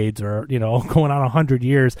decades or, going on 100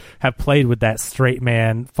 years have played with that straight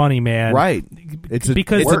man, funny man. Right. It's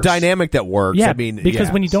a dynamic that works. Yeah, because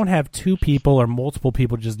when you don't have two people or multiple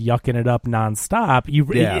people just yucking it up nonstop,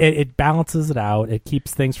 it balances it out. It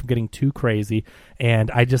keeps things from getting too crazy.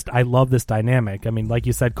 And I love this dynamic. I mean, like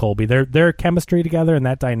you said, Kolby, their chemistry together and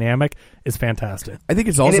that dynamic is fantastic. I think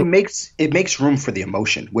it's also... And it makes room for the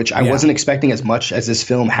emotion, which I wasn't expecting as much as this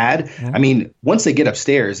film had. Mm-hmm. I mean, once they get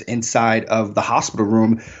upstairs inside of the hospital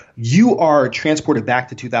room, you are transported back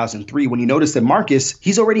to 2003 when you notice that Marcus,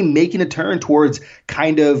 he's already making a turn towards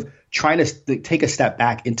kind of trying to take a step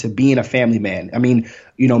back into being a family man. I mean,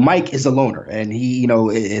 Mike is a loner, and he,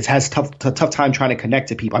 has tough time trying to connect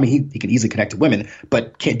to people. I mean, he can easily connect to women,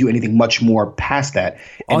 but can't do anything much more past that.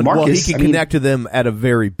 And Marcus, he can connect to them at a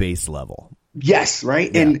very base level. Yes, right?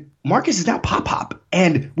 Yeah. And Marcus is now Pop.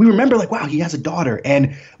 And we remember, like, wow, he has a daughter.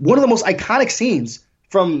 And one of the most iconic scenes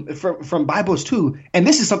from Bad Boys 2, and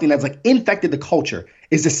this is something that's like infected the culture,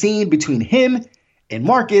 is the scene between him and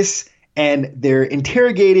Marcus, and they're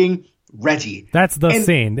interrogating Reggie. That's the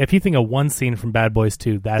scene. If you think of one scene from Bad Boys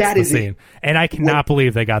 2, that's the scene. And I cannot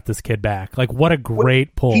believe they got this kid back. Like, what a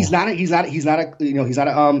great pull. He's not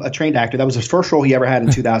a trained actor. That was his first role he ever had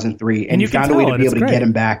in 2003, and you found a way to be able to get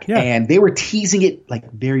him back. Yeah. And they were teasing it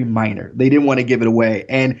like very minor. They didn't want to give it away,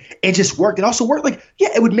 and it just worked. It also worked. Like, yeah,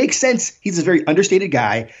 it would make sense. He's a very understated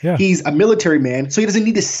guy. Yeah. He's a military man, so he doesn't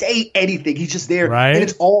need to say anything. He's just there, right? And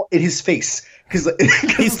it's all in his face.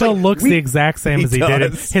 He still looks the exact same as he did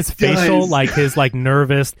it. His facial, like his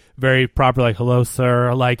nervous, very proper, like, hello,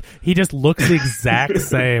 sir. Like, he just looks the exact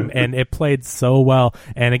same, and it played so well.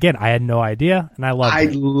 And again, I had no idea, and I loved it. I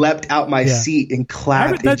leapt out my seat and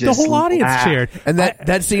clapped. The whole audience cheered. And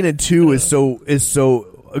that scene in 2 is so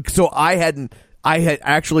I had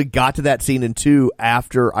actually got to that scene in 2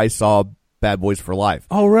 after I saw Bad Boys for Life.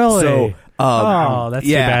 Oh, really? So, that's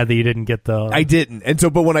too bad that you didn't get the. I didn't, and so,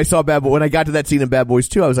 but when I saw when I got to that scene in Bad Boys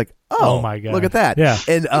 2, I was like, oh my god, look at that! Yeah,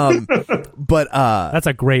 and but that's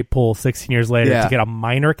a great pull. 16 years later, to get a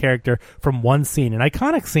minor character from one scene, an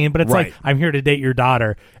iconic scene, but it's like, I'm here to date your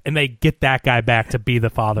daughter, and they get that guy back to be the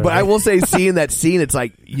father. But I will say, seeing that scene, it's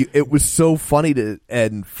like it was so funny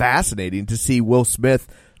and fascinating to see Will Smith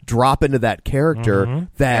drop into that character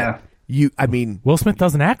that. Will Smith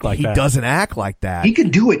doesn't act like that. He doesn't act like that. He can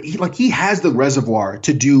do it. He has the reservoir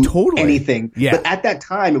to do anything. Yeah. But at that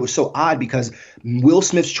time, it was so odd because Will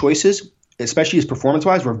Smith's choices, especially his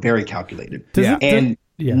performance-wise, were very calculated.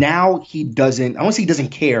 Now he doesn't. I won't say he doesn't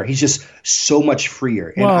care. He's just so much freer,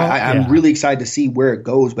 and I'm really excited to see where it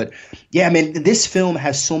goes. But yeah, man, this film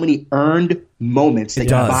has so many earned moments that you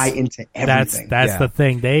buy into everything. That's the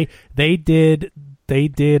thing. They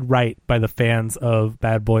did right by the fans of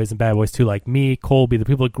Bad Boys and Bad Boys 2, like me, Kolby, the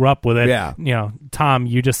people that grew up with it. Yeah. Tom,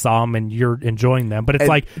 you just saw them and you're enjoying them. But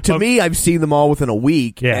it's to me, I've seen them all within a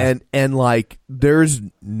week, and like there's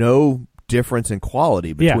no difference in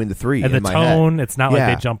quality between the three. And the tone, it's not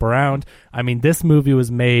like they jump around. I mean, this movie was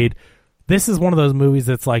made. This is one of those movies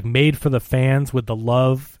that's like made for the fans with the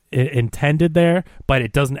love intended there, but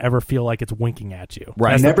it doesn't ever feel like it's winking at you.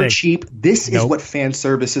 Right. That's never cheap. This is what fan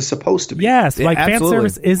service is supposed to be. Yes. Like, fan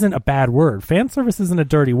service isn't a bad word. Fan service isn't a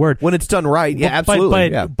dirty word. When it's done right. Yeah,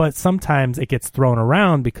 absolutely. But sometimes it gets thrown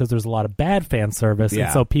around because there's a lot of bad fan service.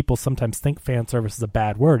 And so people sometimes think fan service is a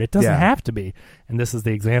bad word. It doesn't have to be. And this is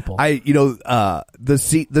the example. The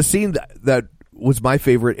scene that was my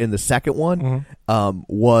favorite in the second one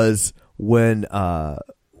was when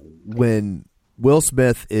Will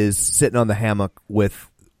Smith is sitting on the hammock with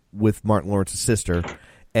Martin Lawrence's sister,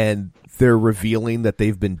 and they're revealing that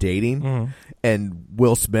they've been dating, and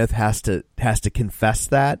Will Smith has to confess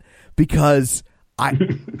that, because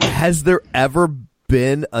has there ever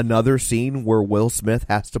been another scene where Will Smith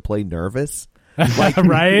has to play nervous? Like,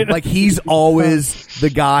 right? Like, he's always the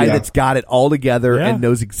guy that's got it all together and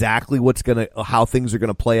knows exactly how things are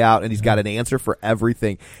gonna play out, and he's got an answer for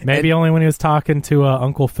everything. Maybe only when he was talking to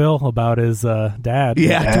Uncle Phil about his dad.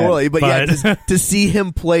 Yeah, totally. But to see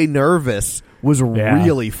him play nervous was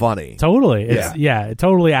really funny. Totally. It's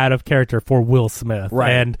totally out of character for Will Smith.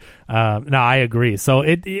 Right. And no, I agree. So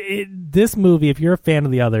this movie, if you're a fan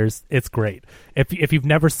of the others, it's great. If you've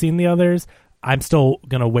never seen the others, I'm still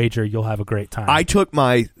going to wager you'll have a great time. I took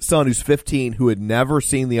my son, who's 15, who had never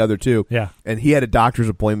seen the other two, and he had a doctor's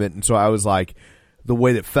appointment, and so I was like, the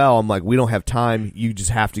way that fell, I'm like, we don't have time. You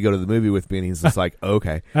just have to go to the movie with me. And he's just like,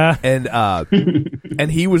 okay.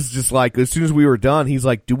 And he was just like, as soon as we were done, he's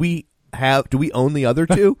like, do we own the other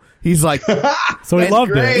two? He's like, so he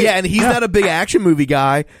loved it. Yeah, and he's not a big action movie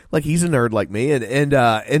guy. Like, he's a nerd like me,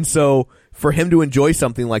 and so for him to enjoy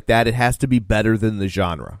something like that, it has to be better than the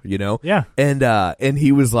genre, you know? Yeah. And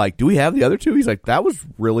he was like, do we have the other two? He's like, that was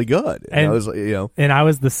really good. And I was, and I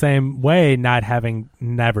was the same way, not having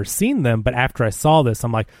never seen them, but after I saw this,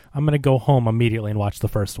 I'm like, I'm going to go home immediately and watch the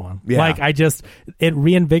first one. Yeah. Like, it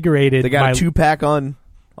reinvigorated. They got a 2-pack on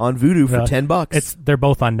Vudu for $10. They're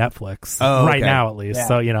both on Netflix right now, at least. Yeah.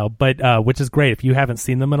 So, but which is great. If you haven't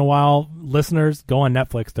seen them in a while, listeners, go on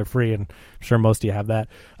Netflix. They're free, and I'm sure most of you have that.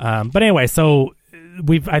 But anyway, so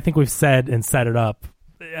I think we've said and set it up.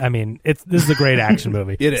 I mean, this is a great action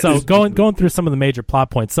movie. It is. So going through some of the major plot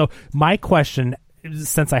points. So my question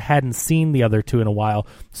since I hadn't seen the other two in a while.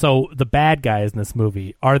 So the bad guys in this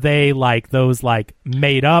movie, are they like those like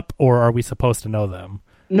made up, or are we supposed to know them?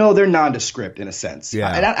 No, they're nondescript in a sense. Yeah.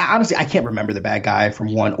 And honestly, I can't remember the bad guy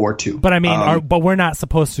from 1 or 2. But I mean, but we're not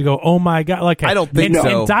supposed to go, oh my God. Like, I don't think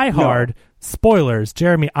so. In Die Hard, spoilers,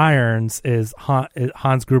 Jeremy Irons is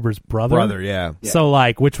Hans Gruber's brother. Yeah. So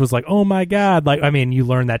like, which was like, oh my God. Like, I mean, you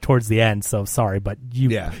learned that towards the end, so sorry, but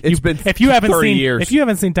it's been if you haven't 30 seen years. If you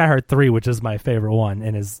haven't seen Die Hard 3, which is my favorite one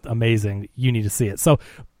and is amazing, you need to see it. So,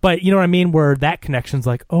 but you know what I mean? Where that connection's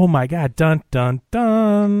like, oh my God, dun, dun,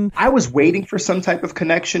 dun. I was waiting for some type of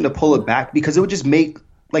connection to pull it back because it would just make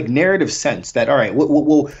like narrative sense that, all right,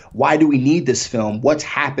 well, why do we need this film? What's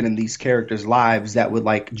happened in these characters' lives that would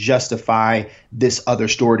like justify this other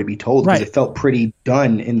story to be told? Because it felt pretty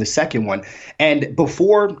done in the second one. And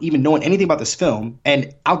before even knowing anything about this film,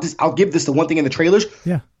 and I'll give this the one thing in the trailers.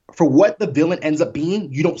 Yeah. For what the villain ends up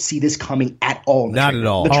being, you don't see this coming at all. Not at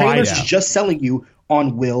all. The trailer's just selling you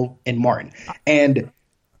on Will and Martin.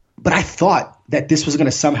 But I thought that this was going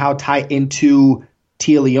to somehow tie into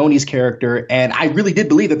Tia Leone's character, and I really did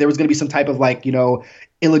believe that there was going to be some type of like, you know,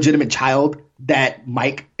 illegitimate child that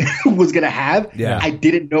Mike was going to have. Yeah. I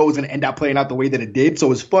didn't know it was going to end up playing out the way that it did, so it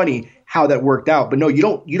was funny how that worked out. But no, you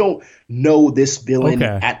don't know this villain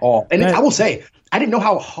at all. And I will say, I didn't know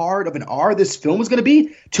how hard of an R this film was going to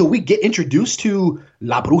be till we get introduced to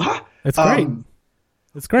La Bruja. It's great.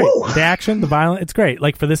 It's great. The action, the violence, it's great.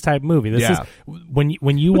 Like for this type of movie, this is when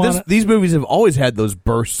you want. These movies have always had those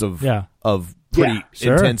bursts of pretty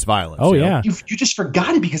intense violence. Oh, you know? yeah. You just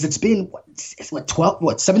forgot it because it's been,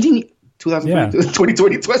 17,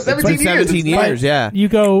 2020, 17 years. Yeah. You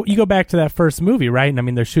go back to that first movie, right? And I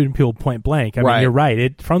mean, they're shooting people point blank. I mean, you're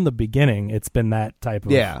right. From the beginning, it's been that type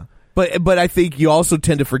of. Yeah. But I think you also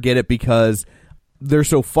tend to forget it because they're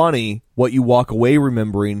so funny. What you walk away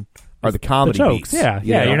remembering are the comedy jokes. beats. Yeah.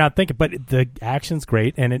 You're not thinking, but the action's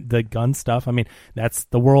great, and the gun stuff. I mean, that's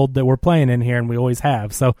the world that we're playing in here, and we always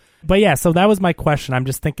have. So, but yeah, so that was my question. I'm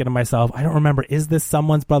just thinking to myself, I don't remember. Is this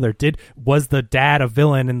someone's brother? Was the dad a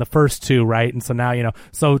villain in the first two, right? And so now, you know,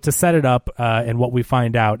 so to set it up, and what we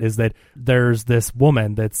find out is that there's this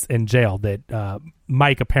woman that's in jail that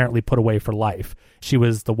Mike apparently put away for life. She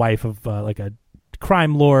was the wife of like a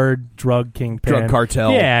crime lord, drug kingpin, drug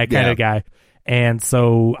cartel, kind of guy. And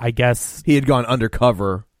so I guess he had gone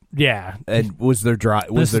undercover. Yeah, and was their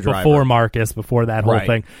driver. Before Marcus, before that whole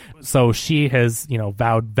thing. So she has, you know,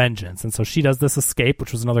 vowed vengeance, and so she does this escape,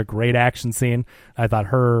 which was another great action scene. I thought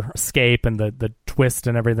her escape and the twist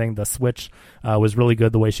and everything, the switch, was really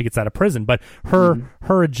good. The way she gets out of prison, but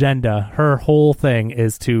her agenda, her whole thing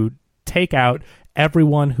is to take out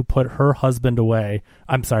everyone who put her husband away.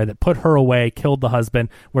 I'm sorry, that put her away, killed the husband.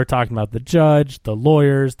 We're talking about the judge, the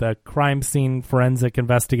lawyers, the crime scene forensic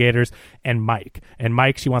investigators, and Mike. And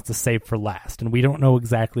Mike she wants to save for last. And we don't know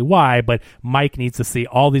exactly why, but Mike needs to see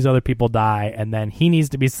all these other people die, and then he needs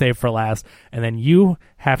to be saved for last. And then you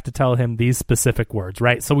have to tell him these specific words,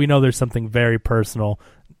 right? So we know there's something very personal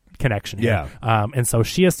connection here. Yeah. And so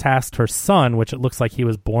she has tasked her son, which it looks like he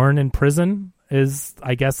was born in prison, is,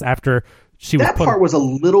 I guess, after... That part was a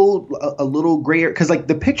little grayer because like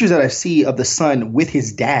the pictures that I see of the son with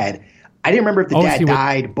his dad, I didn't remember if the dad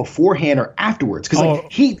died beforehand or afterwards because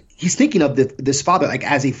like he's thinking of this father like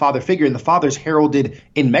as a father figure, and the father's heralded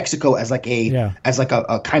in Mexico as like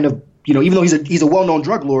a kind of, you know, even though he's a well-known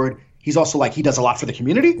drug lord, he's also like he does a lot for the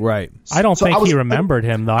community. Right. I don't think he remembered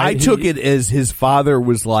him though. I took it as his father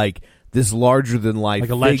was like this larger than life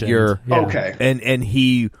figure. Yeah. Okay. And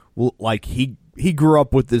he grew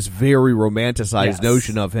up with this very romanticized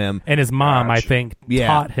notion of him, and his mom, I think,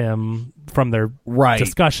 taught him from their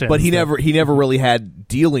discussions. But he never really had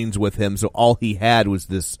dealings with him, so all he had was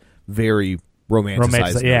this very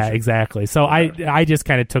romanticized. Yeah, exactly. So I just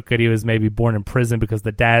kind of took it he was maybe born in prison because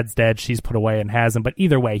the dad's dead, she's put away and hasn't. But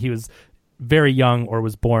either way, he was very young or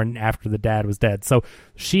was born after the dad was dead. So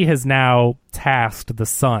she has now tasked the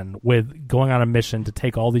son with going on a mission to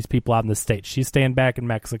take all these people out in the States. She's staying back in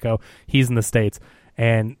Mexico. He's in the States.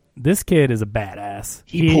 And this kid is a badass.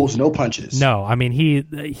 He pulls no punches. No, I mean,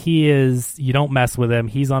 he is, you don't mess with him.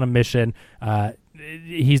 He's on a mission.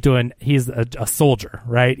 He's a soldier,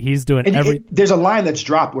 right? He's doing there's a line that's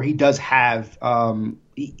dropped where he does have,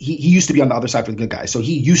 he used to be on the other side for the good guys. So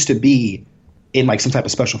he used to be in like some type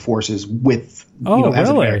of special forces with, as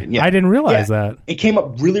an American. Yeah. I didn't realize that. It came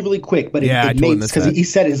up really, really quick, but it made because he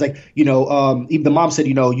said it's like, even the mom said,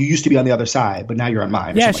 you used to be on the other side, but now you're on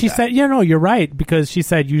mine. Yeah, she said, you're right, because she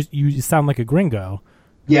said you sound like a gringo.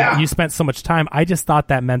 you spent so much time. I just thought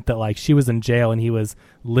that meant that like she was in jail and he was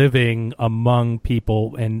living among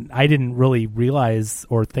people, and I didn't really realize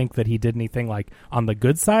or think that he did anything like on the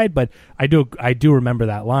good side, but I do remember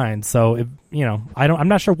that line. So if, I'm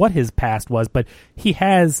not sure what his past was, but he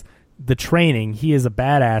has the training. He is a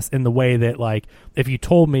badass in the way that, like, if you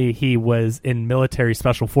told me he was in military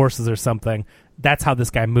special forces or something, that's how this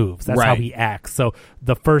guy moves. That's how he acts. So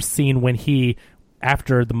the first scene when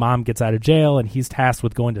after the mom gets out of jail and he's tasked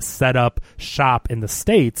with going to set up shop in the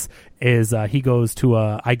States, is he goes to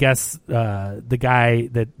the guy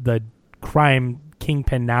that the crime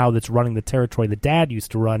kingpin now that's running the territory the dad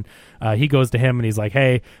used to run. He goes to him and he's like,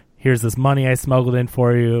 hey, here's this money I smuggled in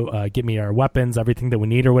for you. Get me our weapons, everything that we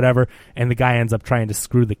need or whatever. And the guy ends up trying to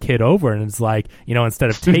screw the kid over. And it's like,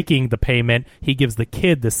 instead of taking the payment, he gives the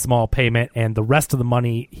kid this small payment, and the rest of the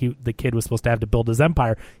money the kid was supposed to have to build his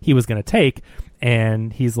empire, he was going to take.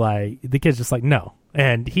 And he's like, the kid's just like, no.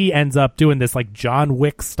 And he ends up doing this like John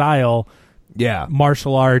Wick style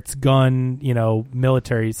martial arts, gun,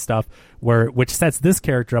 military stuff, which sets this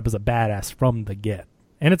character up as a badass from the get.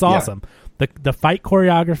 And it's awesome. The fight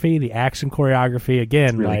choreography, the action choreography,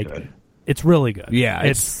 again, it's really good. Yeah,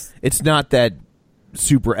 it's not that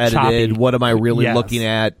super edited. Choppy. What am I really looking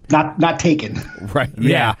at? Not taken. Right.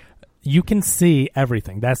 Yeah. You can see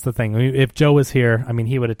everything. That's the thing. I mean, if Joe was here,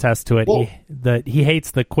 he would attest to it. Well, he hates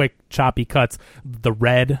the quick, choppy cuts, the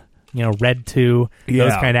red 2,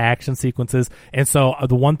 those kind of action sequences. And so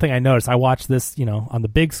the one thing I noticed, I watched this, on the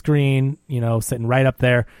big screen, sitting right up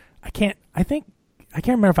there. I can't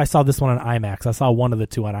remember if I saw this one on IMAX. I saw one of the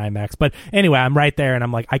two on IMAX. But anyway, I'm right there, and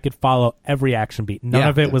I'm like, I could follow every action beat. None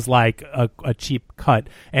of it was like a cheap cut.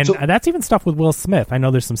 And that's even stuff with Will Smith. I know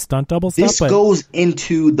there's some stunt double stuff. This goes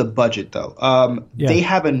into the budget, though. They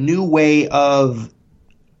have a new way of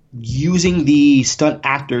using the stunt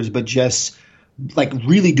actors, but just like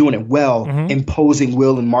really doing it well, imposing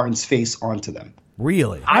Will and Martin's face onto them.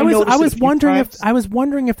 Really? I was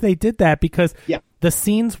wondering if they did that because the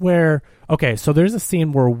scenes where so there's a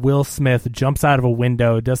scene where Will Smith jumps out of a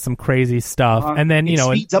window, does some crazy stuff, and then it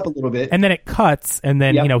speeds up a little bit, and then it cuts, and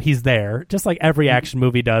then he's there, just like every action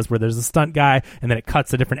movie does, where there's a stunt guy, and then it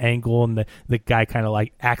cuts a different angle, and the guy kind of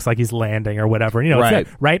like acts like he's landing or whatever,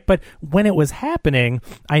 right? But when it was happening,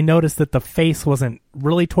 I noticed that the face wasn't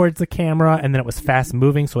really towards the camera, and then it was fast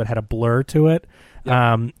moving, so it had a blur to it.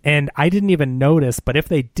 And I didn't even notice, but if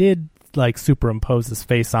they did like superimpose his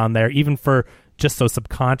face on there, even for just so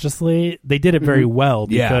subconsciously, they did it very well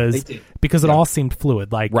because it all seemed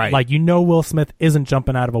fluid. Like Will Smith isn't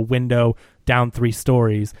jumping out of a window down 3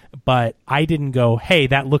 stories, but I didn't go, hey,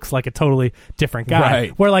 that looks like a totally different guy.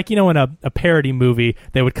 Right. Where in a parody movie,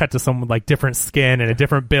 they would cut to someone with like different skin and a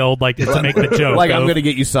different build, like to make the joke. Like, I'm gonna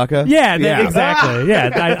get you, sucker. Yeah, exactly. Yeah,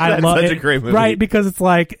 I love such it. a great movie, right? Because it's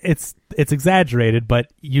like it's exaggerated,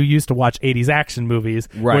 but you used to watch 80s action movies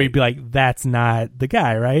where you'd be like, that's not the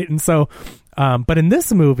guy, right? And so. But in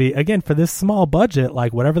this movie, again, for this small budget,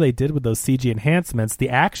 like whatever they did with those CG enhancements, the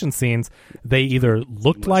action scenes, they either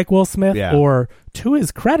looked like Will Smith or, to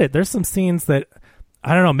his credit, there's some scenes that,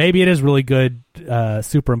 I don't know, maybe it is really good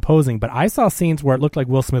superimposing, but I saw scenes where it looked like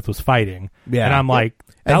Will Smith was fighting. Yeah. And I'm like,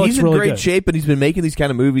 and he's in really great good. shape, and he's been making these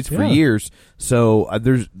kind of movies for years. So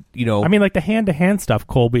there's, I mean, like the hand-to-hand stuff,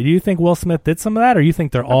 Kolby. Do you think Will Smith did some of that, or you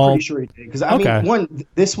think they're all? I'm pretty sure he did. Because I mean, one,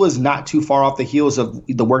 this was not too far off the heels of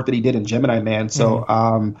the work that he did in Gemini Man. So,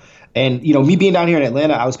 and me being down here in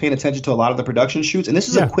Atlanta, I was paying attention to a lot of the production shoots, and this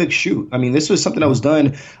is a quick shoot. I mean, this was something that was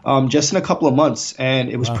done just in a couple of months, and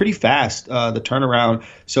it was pretty fast, the turnaround.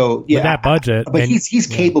 So with that budget, but he's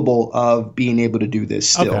capable of being able to do this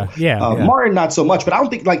still. Okay. Martin not so much, but I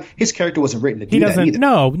don't think like his character wasn't written to do that either.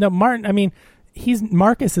 No, Martin. I mean,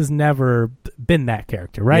 Marcus has never been that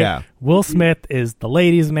character, right? Yeah. Will Smith is the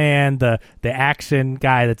ladies' man, the action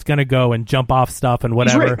guy that's gonna go and jump off stuff and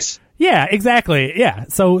whatever. He's Riggs. Yeah, exactly. Yeah.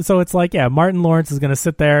 So it's like, Martin Lawrence is going to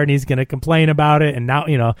sit there and he's going to complain about it. And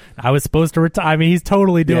now, I was supposed to retire. I mean, he's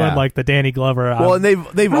totally doing like the Danny Glover. Well, and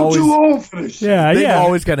they've always, too old for this shit. They've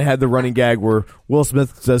always kind of had the running gag where Will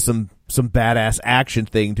Smith does some badass action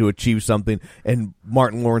thing to achieve something, and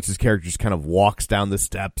Martin Lawrence's character just kind of walks down the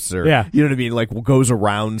steps, or you know what I mean, like goes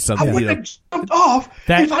around something. I wouldn't have jumped off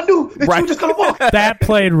if I knew that you were just gonna walk. That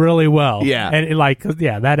played really well. Yeah,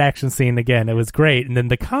 and that action scene again, it was great. And then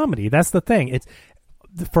the comedy. That's the thing. It's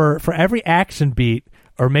for every action beat,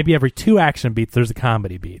 or maybe every 2 action beats, there's a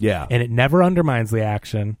comedy beat. Yeah, and it never undermines the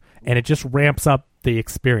action, and it just ramps up the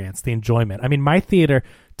experience, the enjoyment. I mean, my theater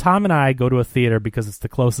Tom and I go to a theater because it's the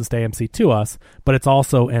closest AMC to us, but it's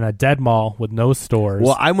also in a dead mall with no stores.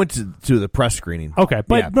 Well, I went to the press screening. Okay,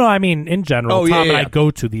 but no, I mean in general, Tom and I go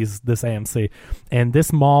to this AMC, and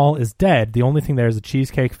this mall is dead. The only thing there is a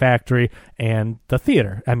Cheesecake Factory and the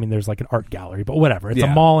theater. I mean, there's like an art gallery, but whatever. It's a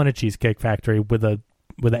mall and a Cheesecake Factory with an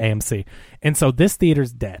AMC, and so this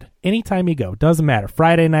theater's dead. Anytime you go, doesn't matter.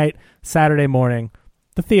 Friday night, Saturday morning,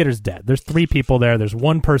 the theater's dead. There's 3 people there. There's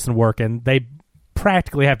 1 person working. They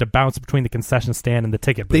practically have to bounce between the concession stand and the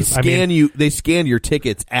ticket booth. They scan your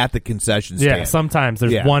tickets at the concession stand. Yeah, sometimes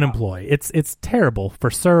there's 1 employee. It's terrible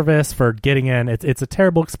for service, for getting in. It's a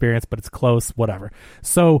terrible experience, but it's close, whatever.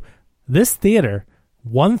 So this theater,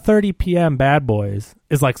 1:30 p.m. Bad Boys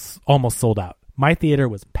is like almost sold out. My theater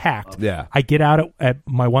was packed. Yeah. I get out at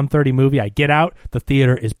my 1:30 movie. I get out. The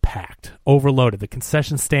theater is packed, overloaded. The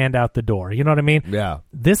concession stand out the door. You know what I mean? Yeah.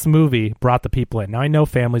 This movie brought the people in. Now, I know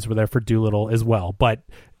families were there for Doolittle as well, but,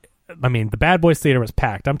 I mean, the Bad Boys Theater was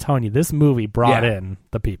packed. I'm telling you, this movie brought in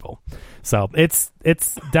the people. So it's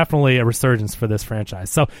definitely a resurgence for this franchise.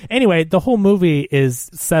 So anyway, the whole movie is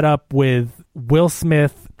set up with Will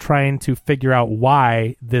Smith trying to figure out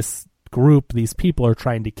why these people are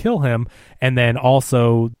trying to kill him, and then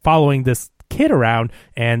also following this kid around,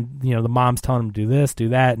 and the mom's telling him to do this, do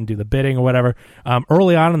that, and do the bidding or whatever.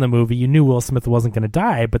 Early on in the movie, you knew Will Smith wasn't going to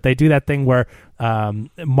die, but they do that thing where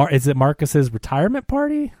is it Marcus's retirement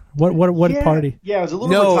party? What party? Yeah, it was a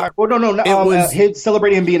little retired. Well, no. It was him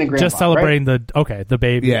celebrating him being a grandpa. Just celebrating right? the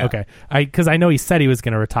baby. Yeah. Okay, because I know he said he was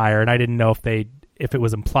going to retire, and I didn't know if it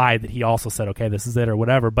was implied that he also said, okay, this is it or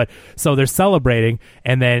whatever. But so they're celebrating,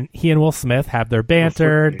 and then he and Will Smith have their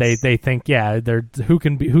banter. They think, they're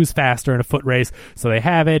who's faster in a foot race. So they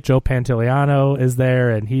have it. Joe Pantoliano is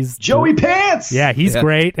there, and he's Joey Pants. Yeah, he's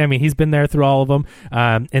great. I mean, he's been there through all of them.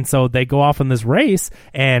 And so they go off on this race,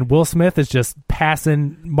 and Will Smith is just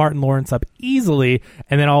passing Martin Lawrence up easily.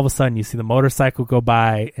 And then all of a sudden you see the motorcycle go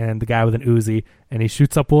by and the guy with an Uzi, and he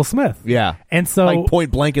shoots up Will Smith. Yeah. And so like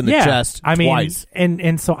point blank in the chest twice.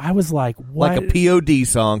 And so I was like, what? Like a POD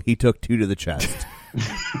song, he took 2 to the chest.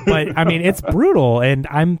 But I mean, it's brutal, and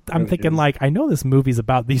I'm thinking like, I know this movie's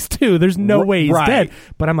about these 2. There's no way he's dead.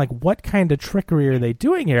 But I'm like, what kind of trickery are they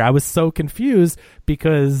doing here? I was so confused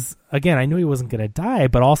because, again, I knew he wasn't going to die,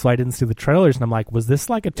 but also I didn't see the trailers, and I'm like, was this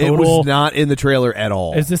like a total? It was not in the trailer at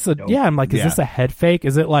all. Is this I'm like, is this a head fake?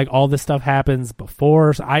 Is it like all this stuff happens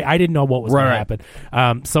before? So I didn't know what was going to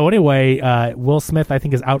happen. So anyway, Will Smith, I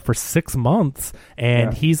think, is out for 6 months,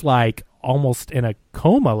 and he's like almost in a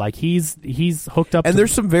coma. Like he's hooked up. And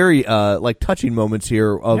there's some very like touching moments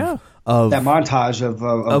here of that montage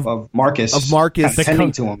of Marcus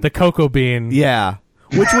attending to him. The cocoa bean. Yeah.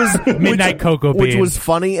 Which was Midnight Cocoa Bean. Which was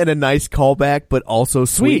funny and a nice callback, but also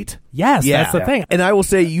sweet. Yes, that's the thing. And I will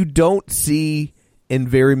say, you don't see in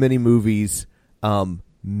very many movies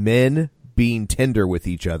men being tender with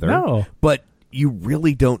each other. No. But you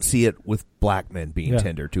really don't see it with black men being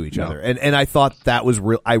tender to each other. And I thought that was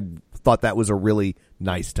I thought that was a really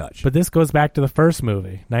nice touch. But this goes back to the first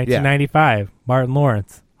movie, 1995, Martin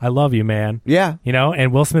Lawrence. I love you, man. Yeah.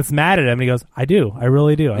 And Will Smith's mad at him, and he goes, I do. I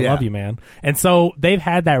really do. I love you, man. And so they've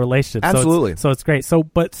had that relationship. Absolutely. So it's great. So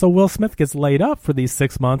Will Smith gets laid up for these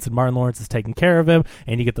 6 months, and Martin Lawrence is taking care of him,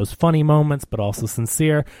 and you get those funny moments, but also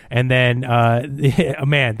sincere. And then,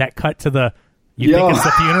 man, that cut to the, you think it's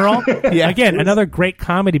the funeral? Again, another great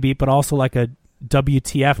comedy beat, but also like a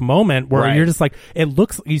WTF moment where you're just like, it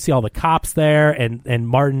looks, you see all the cops there, and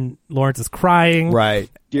Martin Lawrence is crying. Right.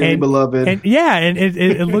 Dearly beloved. And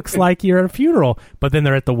it looks like you're at a funeral, but then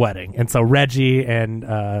they're at the wedding. And so Reggie and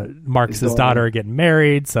Marcus's daughter are getting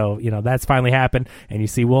married. So, that's finally happened. And you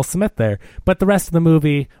see Will Smith there. But the rest of the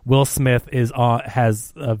movie, Will Smith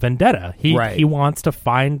has a vendetta. He wants to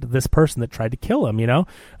find this person that tried to kill him,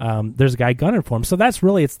 There's a guy gunning for him. So that's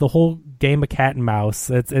really, it's the whole game of cat and mouse.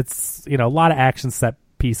 It's a lot of action set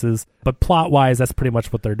pieces, but plot wise, that's pretty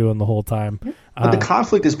much what they're doing the whole time. But the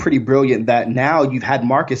conflict is pretty brilliant that now you've had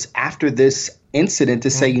Marcus after this incident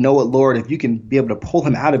to say, you know what, Lord, if you can be able to pull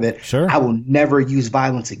him out of it, I will never use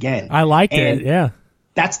violence again. I liked it. Yeah.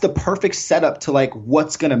 That's the perfect setup to like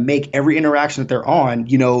what's going to make every interaction that they're on,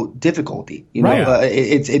 difficulty.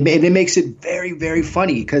 It makes it very, very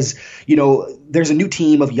funny because there's a new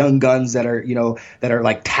team of young guns that are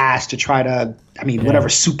like tasked to try to, whatever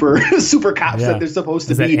super cops that they're supposed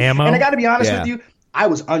to be. Ammo? And I got to be honest with you, I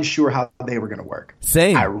was unsure how they were going to work.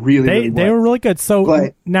 Same. I really they were really good. So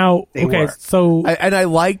but now, okay, so I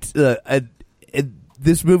liked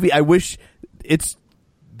this movie. I wish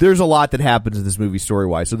there's a lot that happens in this movie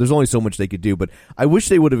story-wise, so there's only so much they could do, but I wish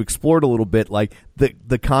they would have explored a little bit, like,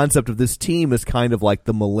 the concept of this team is kind of like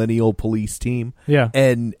the millennial police team. Yeah.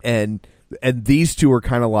 And these two are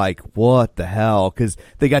kind of like, what the hell? Because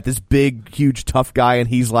they got this big, huge, tough guy, and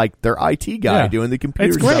he's like their IT guy doing the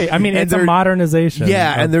computer stuff. It's great. Stuff. I mean, it's a modernization.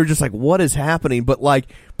 Yeah, and they're just like, what is happening? But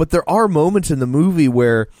there are moments in the movie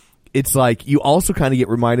where it's like you also kind of get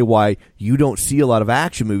reminded why you don't see a lot of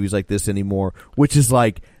action movies like this anymore, which is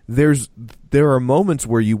like there are moments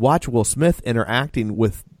where you watch Will Smith interacting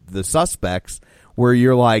with the suspects where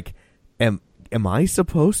you're like, Am I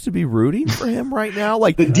supposed to be rooting for him right now?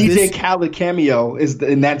 Like the DJ Khaled cameo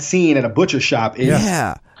in that scene at a butcher shop is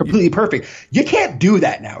completely perfect. You can't do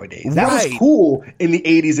that nowadays. That was cool in the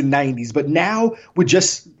 80s and 90s, but now with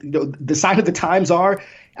just the sign of the times are,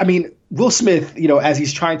 I mean, Will Smith, as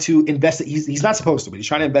he's trying to investigate, he's not supposed to, but he's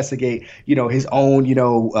trying to investigate, his own,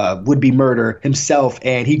 would-be murder himself.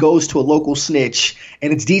 And he goes to a local snitch,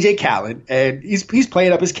 and it's DJ Khaled, and he's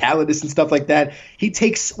playing up his Khaledness and stuff like that. He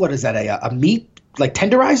takes, what is that, a meat, like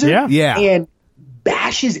tenderizer? Yeah. And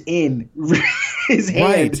bashes in his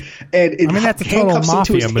hand, and that's a total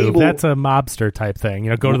mafia move. That's a mobster type thing.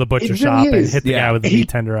 Go to the butcher shop and hit the guy with the meat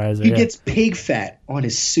tenderizer. He gets pig fat on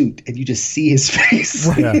his suit, and you just see his face.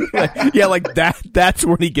 Yeah, like that. That's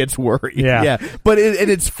when he gets worried. Yeah. But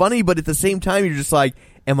it's funny, but at the same time, you're just like,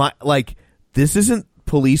 am I like this? Isn't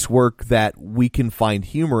police work that we can find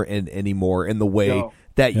humor in anymore in the way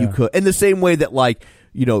that you could, in the same way that like.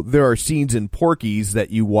 There are scenes in Porky's that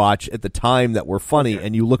you watch at the time that were funny,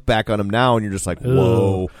 and you look back on them now, and you're just like,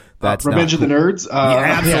 "Whoa, that's Revenge of the Nerds."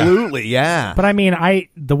 Absolutely, yeah. But I mean,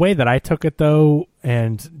 the way that I took it though,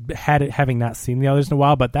 and having not seen the others in a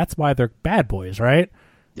while, but that's why they're bad boys, right?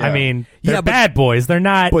 Yeah. I mean, they're bad boys. They're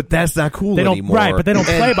not, but that's not cool anymore, right? But they don't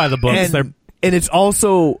play by the books. And it's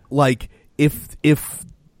also like if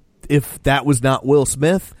that was not Will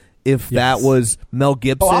Smith. If that was Mel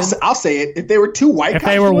Gibson, I'll say it. If they were two white, if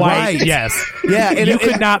they were white, yes, yeah, and you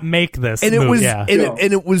could not make this. And movie,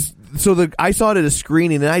 it was so I saw it at a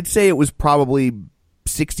screening, and I'd say it was probably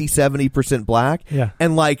 60-70% black. Yeah,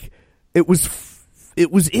 and like it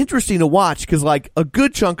was interesting to watch because like a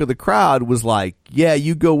good chunk of the crowd was like, yeah,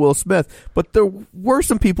 you go Will Smith, but there were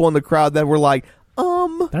some people in the crowd that were like.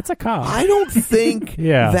 That's a cop. I don't think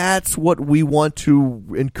that's what we want to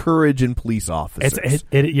encourage in police officers.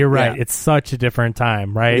 You're right. Yeah. It's such a different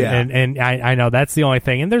time, right? Yeah. And I know that's the only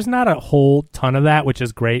thing. And there's not a whole ton of that, which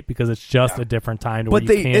is great because it's just a different time. But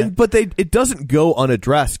it doesn't go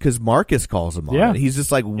unaddressed because Marcus calls him on it. He's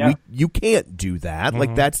just like, you can't do that. Mm-hmm.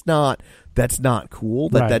 Like that's not cool.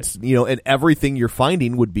 That's and everything you're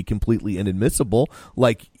finding would be completely inadmissible.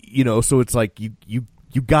 Like so it's like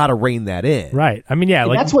you got to rein that in. Right. I mean, yeah.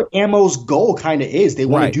 Like, that's what Ammo's goal kind of is. They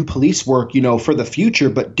want to do police work, for the future,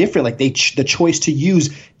 but different. Like the choice to use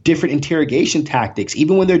different interrogation tactics,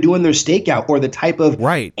 even when they're doing their stakeout or the type of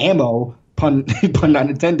ammo, pun not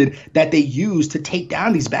intended, that they use to take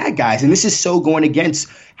down these bad guys. And this is so going against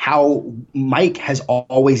how Mike has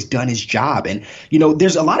always done his job. And,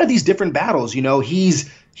 there's a lot of these different battles,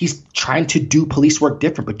 he's trying to do police work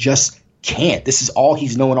different, but just can't. This is all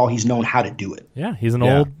he's known how to do it. Yeah, he's an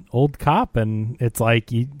old cop, and it's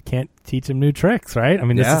like you can't teach him new tricks, right? I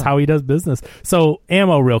mean, this is how he does business. So,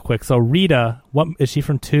 Ammo, real quick. So, Rita, what is she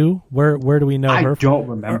from 2? Where do we know her? I don't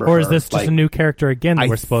remember. Or is this just a new character again that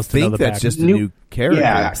we're supposed to know the background? I think that's just a new character.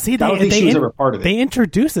 Yeah, see, I don't think she was ever part of it. They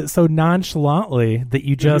introduce it so nonchalantly that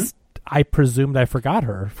you just, I presumed I forgot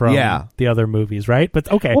her from the other movies, right?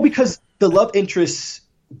 But okay. Well, because the love interest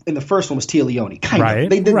in the first one was Tia Leone, kind of.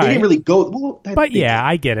 They didn't really go. Well, but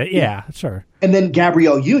I get it. Yeah, sure. And then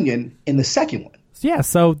Gabrielle Union in the second one. Yeah,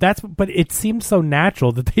 so but it seemed so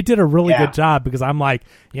natural that they did a really good job because I'm like,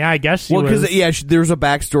 I guess she was. Well, because there's a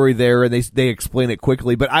backstory there and they explain it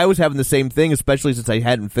quickly. But I was having the same thing, especially since I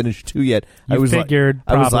hadn't finished 2 yet. I was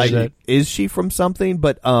like, is she from something?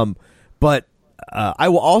 But I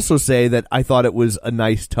will also say that I thought it was a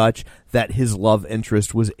nice touch that his love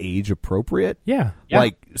interest was age appropriate. Yeah.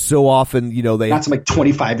 Like so often, they not some like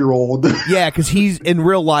 25-year-old. Yeah, because he's in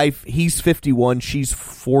real life, he's 51, she's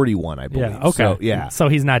 41, I believe. Yeah, okay. So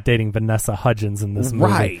he's not dating Vanessa Hudgens in this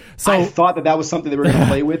movie. Right. So I thought that was something they were going to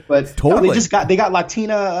play with, but totally. They got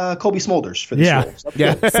Latina Colby Smulders for this role.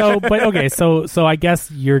 Yeah. So I guess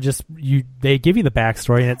they give you the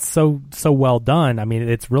backstory and it's so well done. I mean,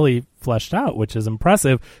 it's really fleshed out, which is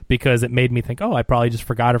impressive because it made me think, I probably just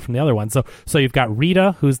forgot her from the other one. So you've got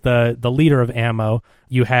Rita, who's the leader of Ammo.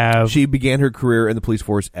 You have she began her career in the police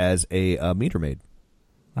force as a meter maid.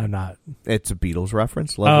 I'm not. It's a Beatles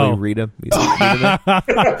reference. Lovely Rita.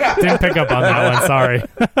 Didn't pick up on that one. Sorry.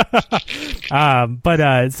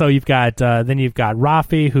 So you've got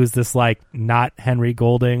Rafi, who's this like not Henry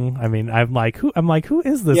Golding. I mean, I'm like, who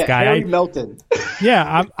is this guy? Harry Melton.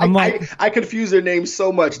 Yeah, I confuse their names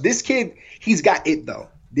so much. This kid, he's got it though.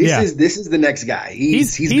 This is the next guy.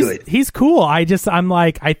 He's good. He's cool. I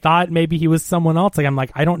thought maybe he was someone else.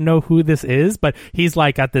 I don't know who this is, but he's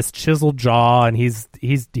like got this chiseled jaw and he's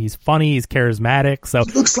funny. He's charismatic. So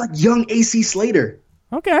he looks like young AC Slater.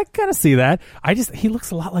 Okay, I kind of see that. He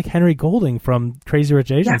looks a lot like Henry Golding from Crazy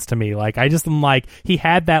Rich Asians to me. Like, I just am like, he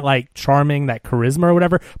had that like charming, that charisma or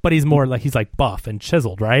whatever, but he's more like, he's like buff and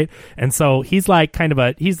chiseled, right? And so he's like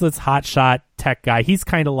he's this hotshot tech guy. He's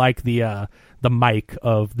kind of like the Mike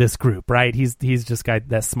of this group, right? He's just got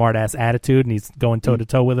that smart ass attitude, and he's going toe to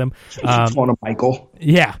toe with him. Michael.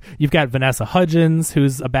 Yeah, you've got Vanessa Hudgens,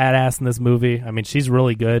 who's a badass in this movie. I mean, she's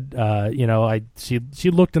really good. She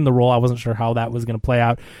looked in the role. I wasn't sure how that was going to play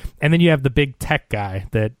out. And then you have the big tech guy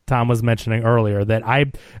that Tom was mentioning earlier.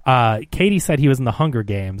 That Katie said he was in the Hunger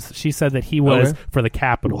Games. She said that he was for the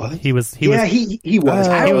Capitol. What? He was.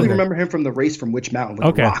 I only remember him from the Race from Witch Mountain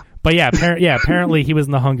with The Rock. But apparently he was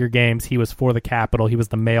in the Hunger Games. He was for the Capitol. He was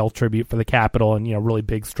the male tribute for the Capitol, and really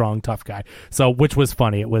big, strong, tough guy. So, which was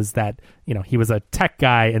funny. It was that he was a tech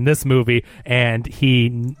guy in this movie, and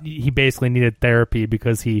he basically needed therapy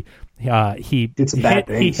because he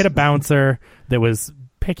hit a bouncer that was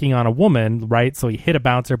picking on a woman, right? So he hit a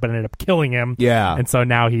bouncer, but ended up killing him. Yeah, and so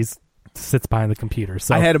now sits behind the computer.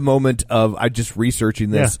 So I had a moment of just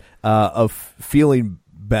researching this of feeling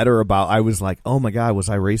better about. I was like, oh my god, was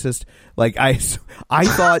I racist? Like I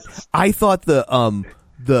thought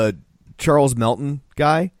the Charles Melton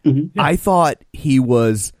guy, I thought he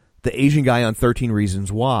was the Asian guy on 13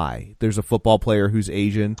 Reasons Why. There's a football player who's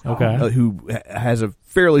Asian, who has a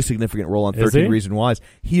fairly significant role on 13 Reasons Why.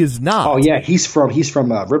 He is not. Oh yeah, he's from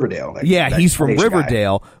Riverdale. He's from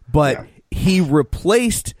Riverdale, but he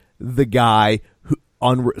replaced the guy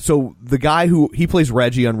who he plays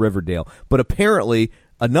Reggie on Riverdale, but apparently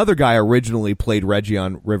another guy originally played Reggie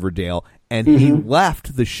on Riverdale, and he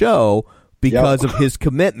left the show because of his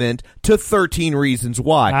commitment to 13 Reasons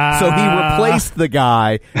Why. So he replaced the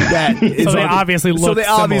guy that is. So they obviously look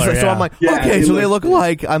similar. So I'm like, okay, so they look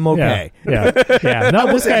like I'm okay. Yeah.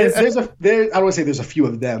 No, this guy is. I don't want to say there's a few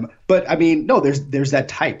of them, but I mean, no, there's that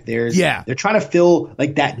type. They're trying to fill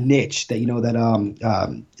like that niche that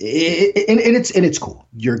and it's cool.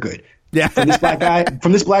 You're good. Yeah. From this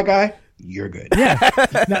black guy. You're good.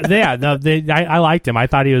 I liked him. I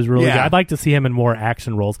thought he was really good. I'd like to see him in more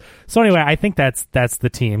action roles. So anyway, I think that's the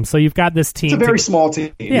team. So you've got this team. It's a very small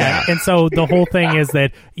team. Yeah. And so the whole thing is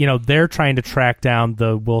that, they're trying to track down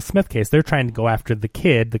the Will Smith case. They're trying to go after the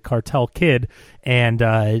kid, the cartel kid, and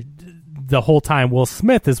the whole time Will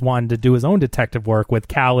Smith is wanting to do his own detective work with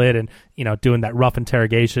Khaled and, doing that rough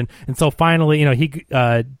interrogation. And so finally,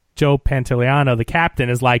 Joe Pantoliano, the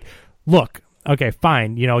captain, is like, look, okay,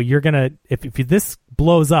 fine. You're going to, if this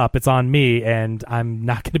blows up, it's on me, and I'm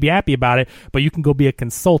not going to be happy about it, but you can go be a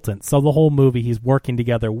consultant. So the whole movie, he's working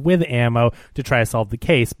together with Ammo to try to solve the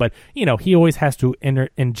case, but, he always has to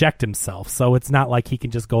inject himself, so it's not like he can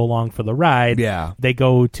just go along for the ride. Yeah. They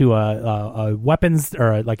go to a weapons,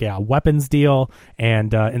 or a weapons deal,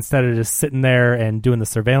 and instead of just sitting there and doing the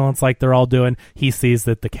surveillance like they're all doing, he sees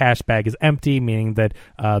that the cash bag is empty, meaning that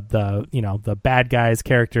the bad guys'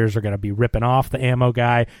 characters are going to be ripping off the Ammo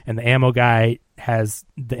guy, and the Ammo guy has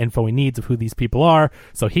the info he needs of who these people are.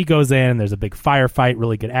 So he goes in, and there's a big firefight,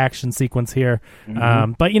 really good action sequence here.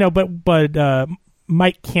 But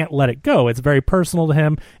Mike can't let it go. It's very personal to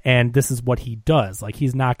him, and this is what he does. Like,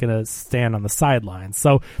 he's not going to stand on the sidelines.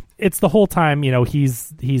 So it's the whole time, he's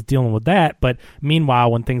dealing with that. But meanwhile,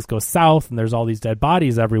 when things go south and there's all these dead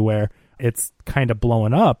bodies everywhere, it's kind of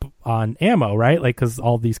blowing up on Ammo, right? Like, because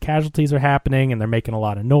all these casualties are happening, and they're making a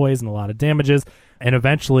lot of noise and a lot of damages. And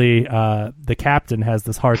eventually, the captain has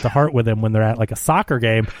this heart-to-heart with him when they're at like a soccer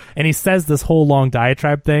game, and he says this whole long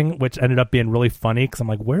diatribe thing, which ended up being really funny because I'm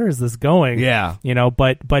like, where is this going? Yeah,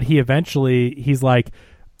 But he's like,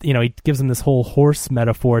 he gives him this whole horse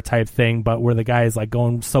metaphor type thing, but where the guy is like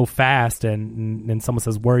going so fast, and someone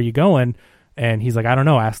says, "Where are you going?" And he's like, "I don't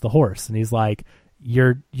know. Ask the horse." And he's like,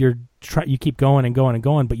 you keep going and going and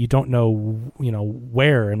going, but you don't know,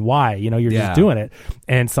 where and why, you're just doing it.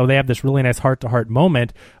 And so they have this really nice heart-to-heart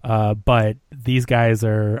moment, but these guys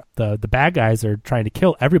the bad guys are trying to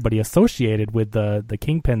kill everybody associated with the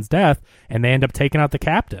Kingpin's death, and they end up taking out the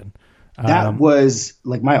captain. That was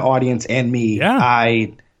like my audience and me. Yeah.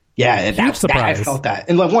 Yeah, I surprise. felt that.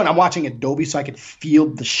 And like I'm watching it Dolby so I could feel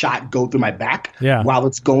the shot go through my back while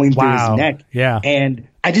it's going through his neck. Yeah. And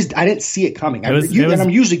I didn't see it coming. And I'm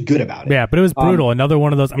usually good about it. Yeah, but it was brutal. Another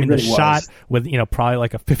one of those. I mean, really the shot with probably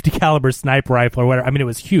like a 50 caliber sniper rifle or whatever. I mean, it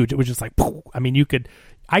was huge. It was just like, I mean,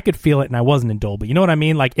 I could feel it, and I wasn't in Dolby. You know what I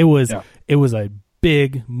mean? Like it was a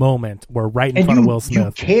big moment where right in front of Will Smith.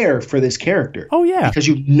 You care for this character. Oh yeah, because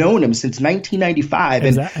you've known him since 1995,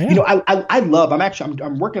 and I love.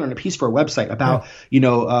 I'm working on a piece for a website about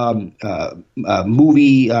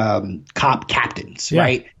movie cop captains,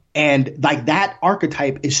 right? And like that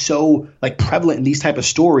archetype is so like prevalent in these type of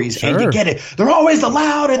stories, and you get it. They're always the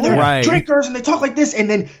loud and they're drinkers and they talk like this, and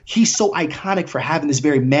then he's so iconic for having this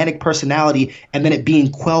very manic personality, and then it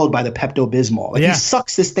being quelled by the Pepto-Bismol. Like he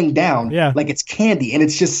sucks this thing down like it's candy, and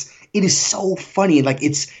it is so funny. Like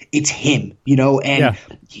it's him, and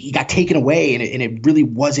he got taken away, and it really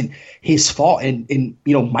wasn't his fault. And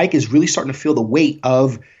Mike is really starting to feel the weight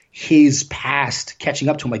of his past catching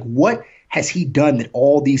up to him. Like what has he done that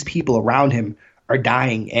all these people around him are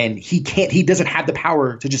dying, and he doesn't have the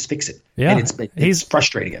power to just fix it. Yeah. And it's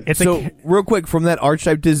frustrating him. Real quick from that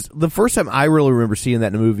archetype, the first time I really remember seeing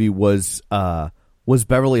that in a movie was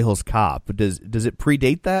Beverly Hills Cop. Does it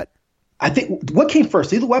predate that? I think what came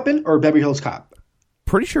first, Lethal Weapon or Beverly Hills Cop?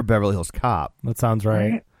 Pretty sure Beverly Hills Cop. That sounds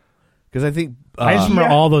right. Because I think I just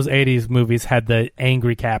remember all those 80s movies had the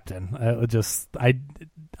angry captain.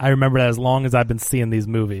 I remember that as long as I've been seeing these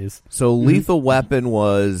movies. So Lethal Weapon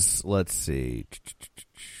was, let's see.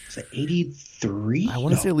 Is it 83? I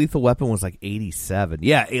want to say Lethal Weapon was like 87.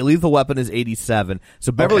 Yeah, Lethal Weapon is 87.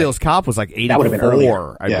 So Beverly Hills Cop was like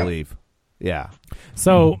 84, I believe. Yeah.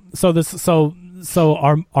 So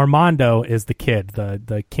Armando is the kid,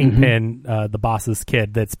 the kingpin, the boss's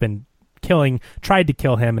kid that's been tried to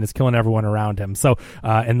kill him and is killing everyone around him. So,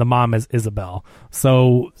 and the mom is Isabel.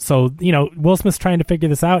 So, Will Smith's trying to figure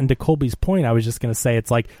this out. And to Colby's point, I was just going to say,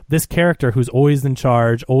 it's like this character who's always in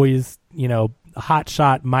charge, always, hot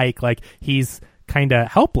shot Mike, like he's kind of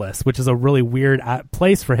helpless, which is a really weird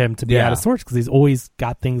place for him to be out of sorts because he's always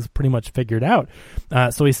got things pretty much figured out.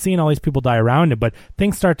 So he's seeing all these people die around him, but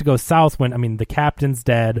things start to go south when, the captain's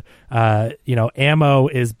dead. Ammo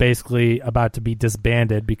is basically about to be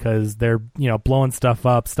disbanded because they're, blowing stuff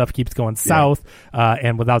up. Stuff keeps going south.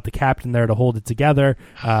 And without the captain there to hold it together,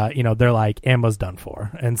 they're like, ammo's done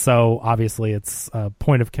for. And so obviously it's a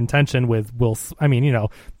point of contention with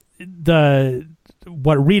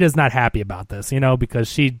what Rita's not happy about this, because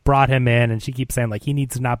she brought him in and she keeps saying like he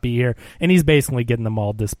needs to not be here, and he's basically getting them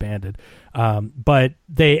all disbanded. But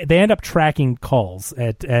they end up tracking calls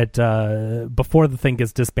at before the thing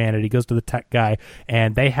gets disbanded. He goes to the tech guy,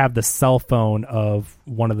 and they have the cell phone of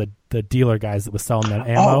one of the dealer guys that was selling that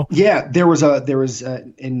ammo. Oh, yeah, there was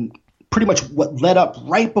in pretty much what led up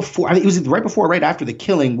right before. I mean, it was right before, right after the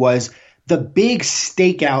killing was the big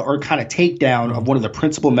stakeout or kind of takedown of one of the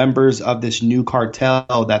principal members of this new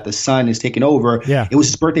cartel that the son is taking over. Yeah. It was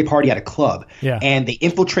his birthday party at a club. Yeah. And they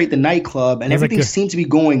infiltrate the nightclub, and everything seems to be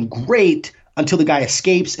going great until the guy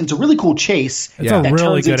escapes. And it's a really cool chase. It's a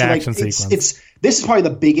really good action sequence. This is probably the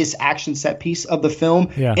biggest action set piece of the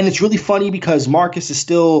film. Yeah. And it's really funny because Marcus is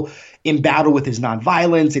still in battle with his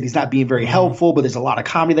nonviolence, and he's not being very helpful, but there's a lot of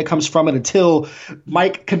comedy that comes from it until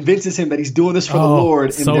Mike convinces him that he's doing this for the Lord.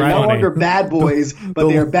 And so they're no funny. longer bad boys, but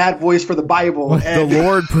they are bad boys for the Bible. And the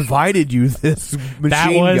Lord provided you this machine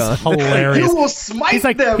that was gun. hilarious. You will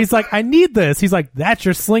smite them. He's like, I need this. He's like, that's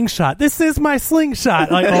your slingshot. This is my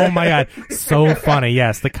slingshot. Like, oh my God. So funny.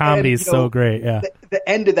 Yes, the comedy is so great. Yeah. The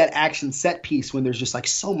end of that action set piece when there's just like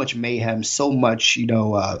so much mayhem, so much,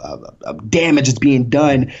 damage is being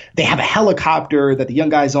done. They have a helicopter that the young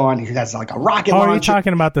guy's on. He has like a rocket launcher. Are you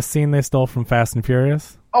talking about the scene they stole from Fast and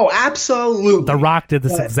Furious? Oh, absolutely. The Rock did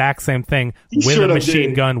this exact same thing with a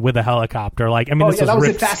machine gun with a helicopter. Like, I mean, this that was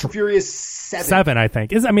in ripped Fast and Furious 7. 7, I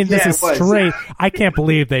think. This is straight. I can't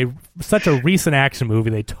believe such a recent action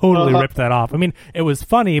movie. They totally ripped that off. I mean, it was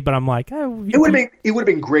funny, but I'm like, it would have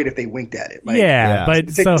been great if they winked at it. Like,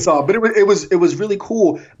 but it was really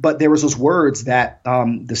cool. But there was those words that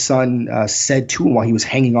the son said to him while he was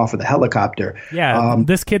hanging off of the helicopter. Yeah,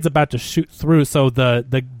 this kid's about to shoot through. So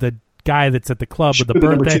the guy that's at the club with the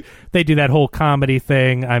birthday, they do that whole comedy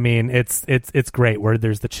thing. I mean, it's great where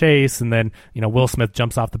there's the chase, and then Will Smith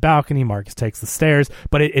jumps off the balcony, Marcus takes the stairs,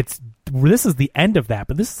 but it's this is the end of that,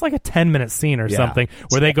 but this is like a 10-minute scene or something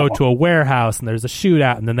where they go to a warehouse and there's a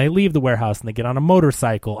shootout, and then they leave the warehouse and they get on a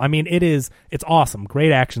motorcycle. I mean, it's awesome.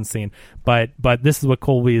 Great action scene. But this is what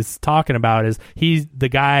Kolby is talking about, is the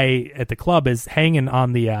guy at the club is hanging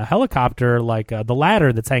on the helicopter, like the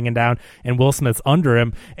ladder that's hanging down, and Will Smith's under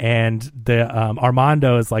him, and the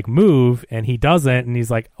Armando is like, move, and he doesn't, and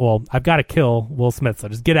he's like, well, I've got to kill Will Smith, so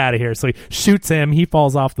just get out of here. So he shoots him, he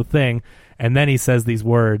falls off the thing, and then he says these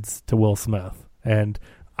words to Will Smith. And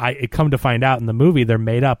I come to find out in the movie they're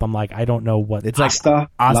made up. I'm like, I don't know what it's like.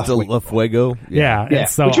 Hasta la fuego. Yeah. And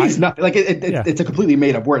so which means nothing. Like yeah. It's a completely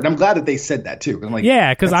made up word. And I'm glad that they said that too. I'm like,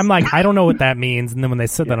 yeah, because I'm like, I don't know what that means. And then when they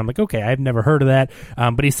said that, I'm like, okay, I've never heard of that.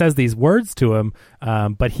 But he says these words to him.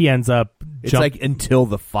 But he ends up. It's like until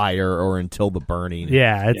the fire or until the burning.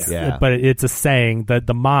 Yeah, but it's a saying that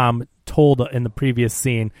the mom told in the previous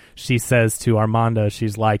scene. She says to Armando,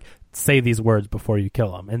 she's like, say these words before you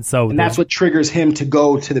kill him. And that's what triggers him to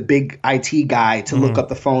go to the big IT guy to look up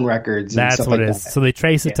the phone records. And that's stuff what like it is. That. So they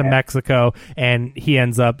trace it to Mexico, and he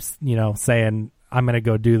ends up, saying, I'm going to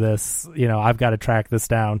go do this. I've got to track this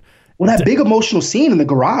down. Well, that big emotional scene in the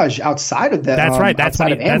garage outside of that. That's right. That's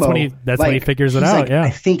when he figures it out. Like, yeah. I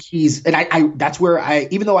think that's where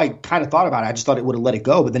even though I kind of thought about it, I just thought it would have let it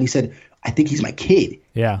go. But then he said, I think he's my kid.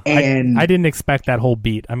 Yeah. And I didn't expect that whole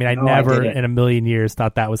beat. I mean, I never in a million years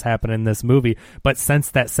thought that was happening in this movie. But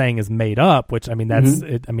since that saying is made up, which, I mean,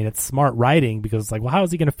 it's smart writing, because it's like, well, how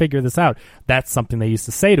is he going to figure this out? That's something they used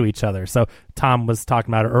to say to each other. So Tom was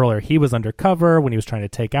talking about it earlier. He was undercover when he was trying to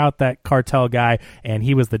take out that cartel guy, and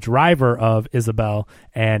he was the driver of Isabel,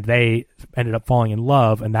 and they ended up falling in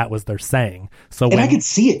love, and that was their saying. So I could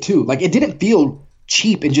see it too. Like, it didn't feel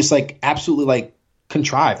cheap and just like absolutely like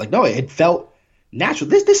contrived. Like, no, it felt natural.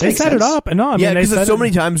 This they set it up, and no, I mean, because there's so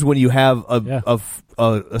many times when you have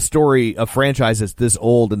a story, a franchise that's this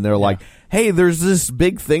old, and they're like, hey, there's this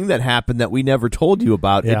big thing that happened that we never told you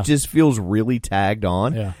about. It just feels really tagged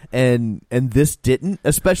on, and this didn't,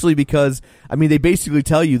 especially because, I mean, they basically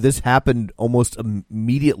tell you this happened almost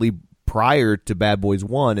immediately prior to Bad Boys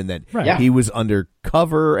 1, and that he was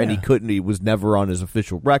undercover and he was never on his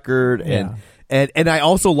official record, and I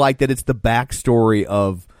also like that it's the backstory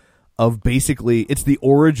of basically, it's the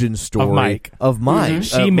origin story of Mike. Mm-hmm.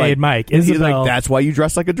 She made Mike. Isabel. Like, that's why you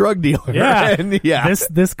dress like a drug dealer. Yeah. And,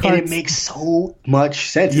 This card, and it makes so much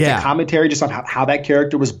sense. It's a commentary just on how that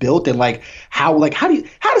character was built, and how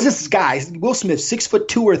does this guy, Will Smith,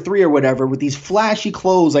 6'2" or 3" or whatever, with these flashy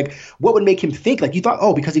clothes, like, what would make him think? Like, you thought,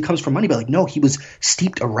 oh, because he comes from money, but like, no, he was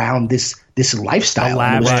steeped around this lifestyle,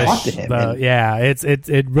 and it was taught to him.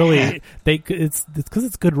 It really it's because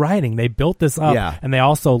it's good writing. They built this up, and they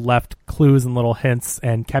also left clues and little hints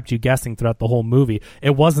and kept you guessing throughout the whole movie.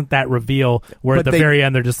 It wasn't that reveal where at the very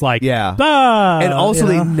end they're just like, and also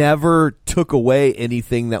they never took away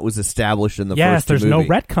anything that was established in the first there's movie.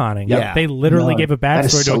 no retconning. They literally gave a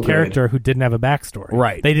backstory to a character who didn't have a backstory.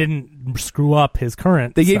 Right. They didn't screw up his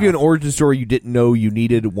current. They gave you an origin story you didn't know you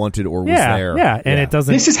needed, wanted, or was there. And it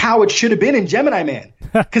doesn't. This is how it should have been in Gemini Man,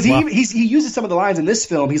 because he uses some of the lines in this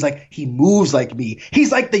film. He's like, he moves like me.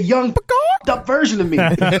 He's like the young up version of me.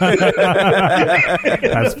 That's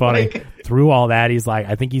funny. Through all that, he's like,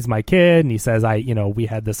 I think he's my kid, and he says, we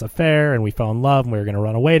had this affair and we fell in love and we were going to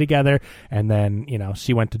run away together, and then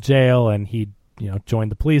she went to jail and he joined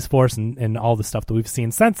the police force and all the stuff that we've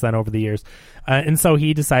seen since then over the years. And so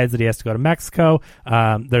he decides that he has to go to Mexico.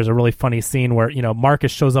 There's a really funny scene where,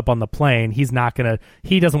 Marcus shows up on the plane. He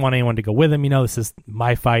doesn't want anyone to go with him. This is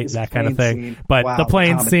my fight, that kind of thing. Scene. But the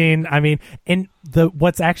plane scene, I mean, and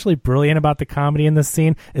what's actually brilliant about the comedy in this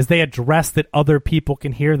scene is they address that other people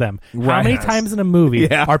can hear them. Right. How many times in a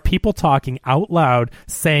movie are people talking out loud,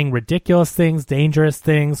 saying ridiculous things, dangerous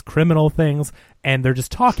things, criminal things, and they're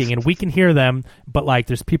just talking and we can hear them, but like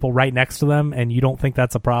there's people right next to them and you don't think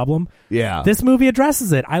that's a problem? Yeah. This movie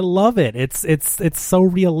addresses it. I love it. It's so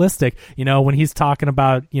realistic. When he's talking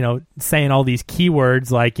about, saying all these keywords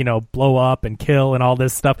like, blow up and kill and all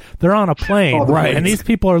this stuff. They're on a plane. Right. And these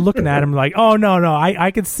people are looking at him like, oh, no, I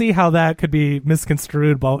could see how that could be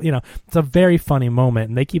misconstrued. But, it's a very funny moment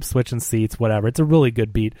and they keep switching seats, whatever. It's a really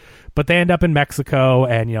good beat. But they end up in Mexico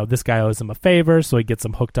and, this guy owes him a favor. So he gets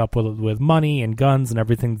them hooked up with money and guns and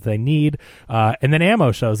everything that they need. And then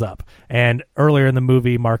Ammo shows up. And earlier in the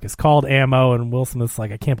movie, Marcus called Ammo and Will Smith's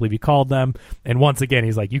like, I can't believe you called them. And once again,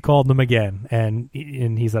 he's like, you called them again. And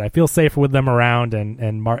he said, I feel safer with them around.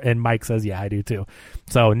 And Mike says, yeah, I do too.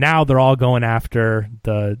 So now they're all going after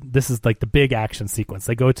this is like the big action sequence.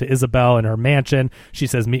 They go to Isabel in her mansion. She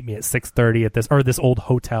says, meet me at 6:30 at this old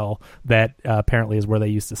hotel that apparently is where they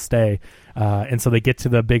used to stay. day. And so they get to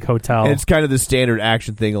the big hotel. And it's kind of the standard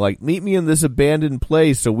action thing, like, meet me in this abandoned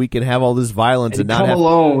place so we can have all this violence and not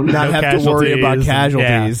have to worry about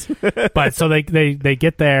casualties. Yeah. But so they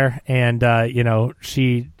get there, and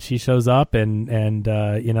she shows up, and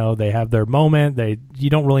they have their moment. You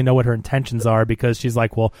don't really know what her intentions are, because she's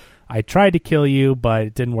like, well, I tried to kill you, but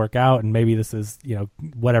it didn't work out, and maybe this is,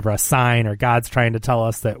 whatever, a sign, or God's trying to tell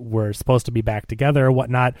us that we're supposed to be back together or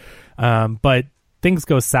whatnot. But things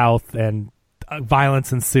go south, and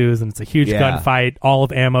violence ensues, and it's a huge gunfight. All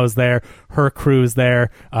of Ammo's there, her crew's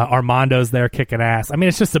there, Armando's there kicking ass. I mean,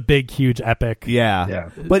 it's just a big, huge epic.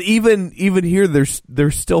 Yeah. But even here,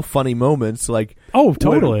 there's still funny moments. Like, oh,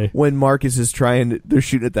 totally. When Marcus is they're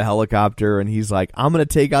shooting at the helicopter, and he's like, I'm going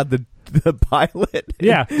to take out the pilot.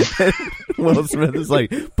 Yeah. And Will Smith is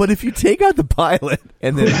like, but if you take out the pilot,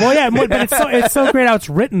 and then but it's so great how it's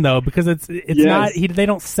written, though, because it's not, they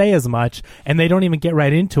don't say as much, and they don't even get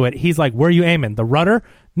right into it. He's like, where are you aiming? The rudder?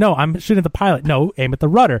 No, I'm shooting at the pilot. No, aim at the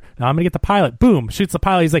rudder. No, I'm gonna get the pilot. Boom, shoots the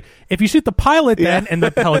pilot. He's like, if you shoot the pilot, then, and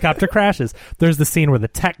the helicopter crashes. There's the scene where the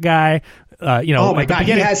tech guy, oh my God,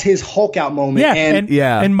 he has his Hulk out moment.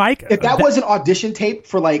 Yeah, and Mike, if that was an audition tape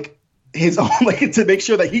for like his own, like, to make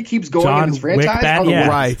sure that he keeps going in his franchise.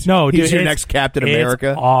 Right. No, dude, he's your next Captain America.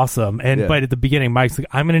 It's awesome. But at the beginning, Mike's like,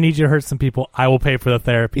 I'm going to need you to hurt some people. I will pay for the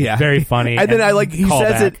therapy. Yeah. Very funny. And then he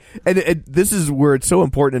says it, and this is where it's so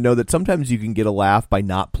important to know that sometimes you can get a laugh by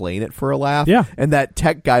not playing it for a laugh. Yeah. And that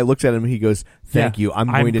tech guy looks at him and he goes, thank you. I'm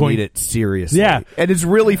going to need it seriously. Yeah. And it's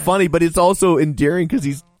really funny, but it's also endearing because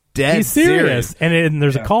he's dead He's serious. And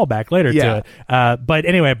there's a callback later to it. But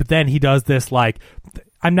anyway, then he does this, like,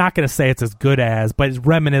 I'm not going to say it's as good as, but it's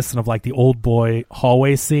reminiscent of like the Old Boy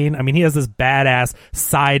hallway scene. I mean, he has this badass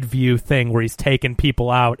side view thing where he's taking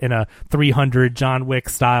people out in a 300 John Wick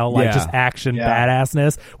style, like just action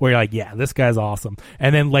badassness, where you're like, yeah, this guy's awesome.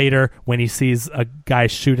 And then later, when he sees a guy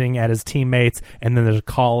shooting at his teammates, and then there's a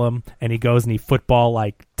column, and he goes and he football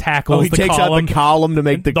like tackles the column. He takes out the column to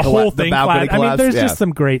make the whole thing balcony collapse. I mean, there's just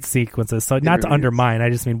some great sequences. So not to undermine,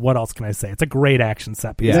 I just mean, what else can I say? It's a great action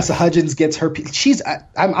set piece. Vanessa Hudgens gets her.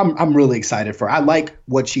 I'm really excited for her. I like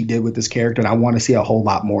what she did with this character, and I want to see a whole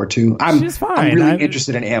lot more too. She's fine. I'm really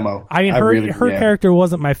interested in Ammo. I mean, her character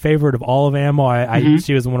wasn't my favorite of all of Ammo.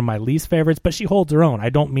 She was one of my least favorites, but she holds her own. I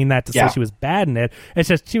don't mean that to say she was bad in it. It's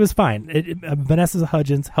just she was fine. Vanessa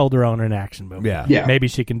Hudgens held her own in an action movie. Yeah. Maybe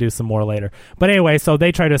she can do some more later. But anyway, so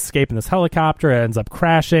they try to escape in this helicopter. It ends up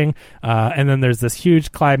crashing, and then there's this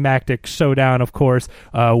huge climactic showdown, of course,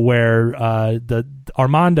 where the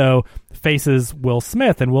Armando faces Will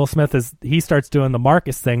Smith, and Will Smith starts doing the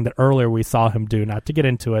Marcus thing that earlier we saw him do. Not to get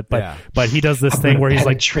into it, but he does this thing where he's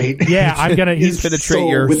like, "Yeah, I'm gonna." He's penetrate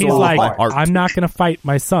your. He's like, "I'm not gonna fight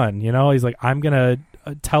my son." He's like, "I'm gonna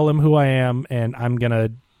tell him who I am, and I'm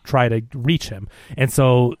gonna try to reach him." And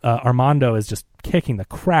so Armando is just kicking the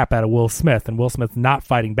crap out of Will Smith, and Will Smith not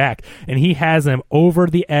fighting back, and he has him over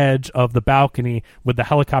the edge of the balcony with the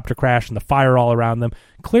helicopter crash and the fire all around them.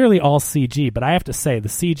 Clearly all CG, but I have to say the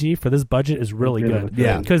CG for this budget is really good.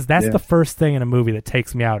 Yeah. Because that's the first thing in a movie that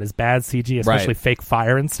takes me out is bad CG, especially fake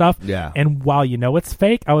fire and stuff. Yeah. And while it's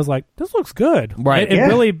fake, I was like, this looks good. Right. It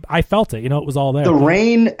really, I felt it. It was all there. The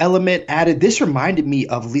rain element added. This reminded me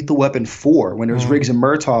of Lethal Weapon 4 when it was Riggs and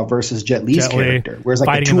Murtaugh versus Jet Li's character, where it's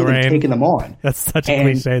like the two of them taking them on. That's such a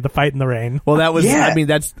cliche. The fight in the rain. Well, that was. I mean,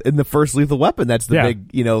 that's in the first Lethal Weapon. That's the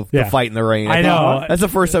big, the fight in the rain. I know. That's the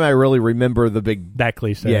first time I really remember the big that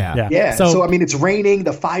cliche. Yeah. So I mean, it's raining,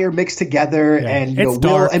 the fire mixed together, and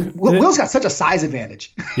Will's got such a size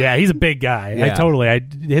advantage. Yeah, he's a big guy.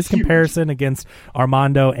 His comparison against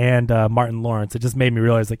Armando and Martin Lawrence, it just made me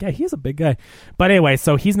realize, like, yeah, he's a big guy. But anyway,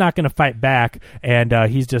 so he's not going to fight back, and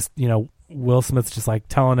he's just, Will Smith's just like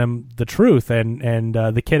telling him the truth, and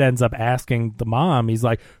the kid ends up asking the mom, he's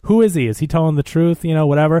like, who is he? Is he telling the truth?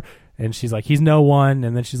 Whatever. And she's like, he's no one.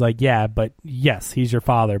 And then she's like, yeah, but yes, he's your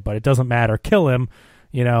father, but it doesn't matter. Kill him.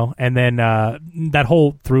 And then that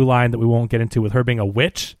whole through line that we won't get into with her being a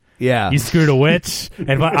witch. Yeah. You screwed a witch.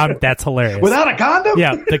 And that's hilarious. Without a condom?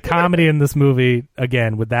 Yeah. The comedy in this movie,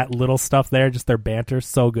 again, with that little stuff there, just their banter,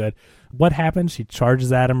 so good. What happens? She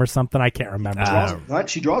charges at him or something. I can't remember.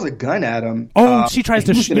 She draws a gun at him. Oh, she tries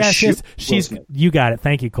to shoot. You got it.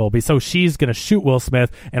 Thank you, Colby. So she's going to shoot Will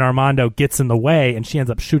Smith, and Armando gets in the way, and she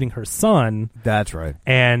ends up shooting her son. That's right.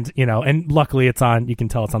 And and luckily you can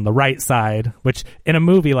tell it's on the right side, which in a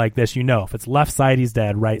movie like this, if it's left side, he's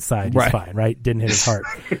dead. Right side, he's fine. Right? Didn't hit his heart.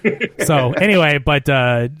 So anyway, but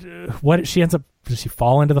what she ends up. Does she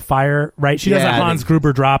fall into the fire? Right, she does a Hans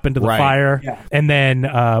Gruber drop into the fire, and then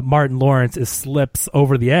Martin Lawrence slips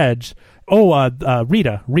over the edge.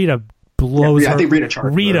 Rita blows her. I think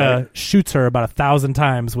Rita shoots her about 1,000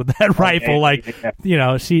 times with that rifle.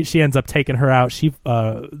 She ends up taking her out.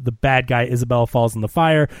 The bad guy Isabel falls in the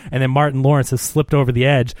fire, and then Martin Lawrence has slipped over the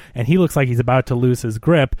edge, and he looks like he's about to lose his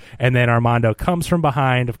grip. And then Armando comes from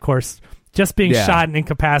behind, of course. Just being shot and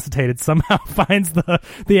incapacitated somehow finds the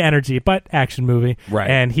energy, but action movie. Right.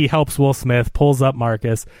 And he helps Will Smith, pulls up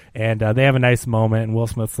Marcus, and they have a nice moment. And Will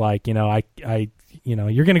Smith's like,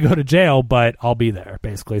 you're going to go to jail, but I'll be there,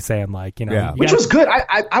 basically saying which was good.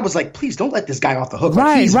 I was like, please don't let this guy off the hook.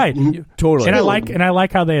 Right. Totally. And I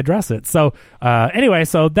like how they address it. So anyway,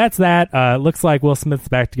 so that's that. Looks like Will Smith's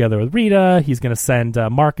back together with Rita. He's going to send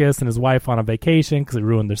Marcus and his wife on a vacation because they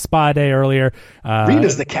ruined their spa day earlier.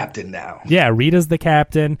 Rita's the captain now. Yeah, Rita's the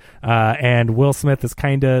captain. And Will Smith is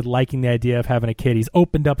kind of liking the idea of having a kid. He's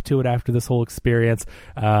opened up to it after this whole experience.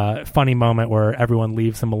 Funny moment where everyone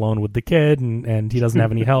leaves him alone with the kid and he doesn't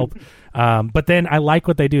have any help. But then I like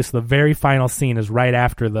what they do. So the very final scene is right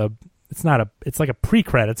after it's like a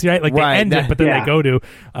pre-credits, right? Like they end it, but then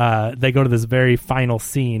they go to this very final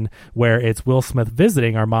scene where it's Will Smith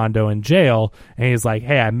visiting Armando in jail, and he's like,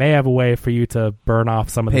 "Hey, I may have a way for you to burn off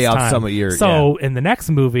some of this time." Some of your, in the next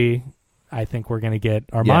movie, I think we're going to get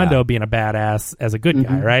Armando being a badass as a good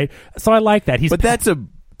guy, right? So I like that. That's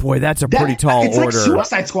a pretty tall it's order. Like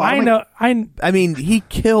Suicide Squad. I know. I mean, he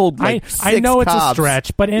killed six I know it's cops. a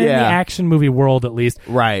stretch, but in the action movie world, at least,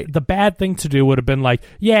 right? The bad thing to do would have been like,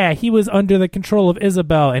 he was under the control of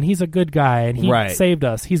Isabel, and he's a good guy, and he saved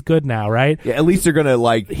us. He's good now, right? Yeah, at least they're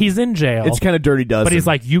gonna he's in jail. It's kind of Dirty Dozen, but he's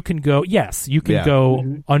like, you can go. Yes, you can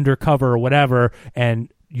go undercover or whatever, and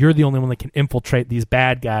you're the only one that can infiltrate these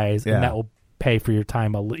bad guys, and that will pay for your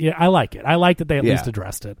time. I like it. I like that they at least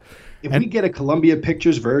addressed it. If we get a Columbia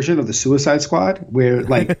Pictures version of the Suicide Squad where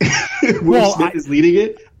Will Smith is leading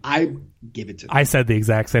it, I give it to them. I said the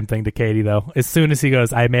exact same thing to Katie, though. As soon as he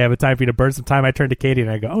goes, I may have a time for you to burn some time, I turned to Katie and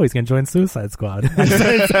I go, oh, he's going to join Suicide Squad.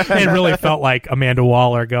 It really felt like Amanda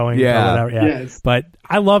Waller going or whatever. Yeah. Yes. But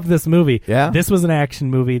I love this movie. Yeah. This was an action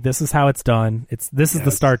movie. This is how it's done. This is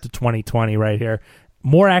the start to 2020 right here.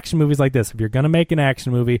 More action movies like this. If you're going to make an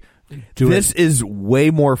action movie, do it. This is way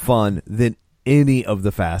more fun than any of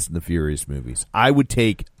the Fast and the Furious movies. I would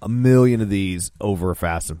take 1,000,000 of these over a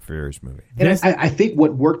Fast and Furious movie. And I think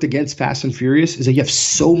what worked against Fast and Furious is that you have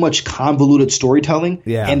so much convoluted storytelling,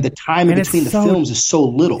 and the time in between the films is so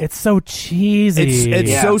little. It's so cheesy.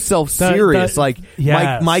 It's so self-serious.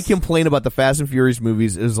 My complaint about the Fast and Furious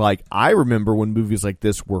movies is I remember when movies like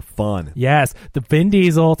this were fun. Yes, the Vin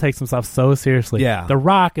Diesel takes himself so seriously. Yeah. The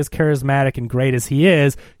Rock, as charismatic and great as he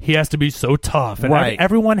has to be so tough, and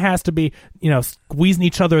everyone has to be, squeezing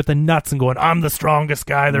each other at the nuts and going, I'm the strongest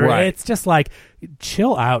guy there. Right. It's just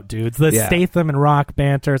chill out, dudes. The Statham and Rock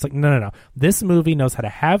banter. It's no. This movie knows how to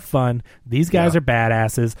have fun. These guys are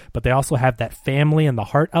badasses, but they also have that family and the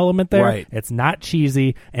heart element there. Right. It's not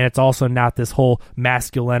cheesy, and it's also not this whole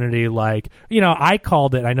masculinity I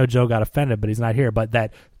called it. I know Joe got offended, but he's not here, but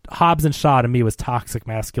that Hobbs and Shaw to me was toxic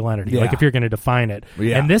masculinity, if you're going to define it.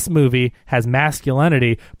 Yeah. And this movie has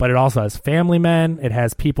masculinity, but it also has family men. It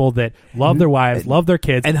has people that love their wives, love their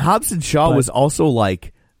kids. And Hobbs and Shaw was also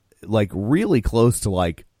really close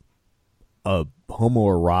to a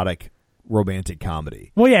homoerotic romantic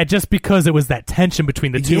comedy. Well, yeah, just because it was that tension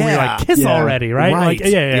between the two where you're kiss already, right? Right.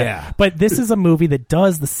 Yeah. But this is a movie that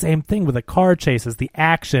does the same thing with the car chases, the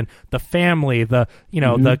action, the family, the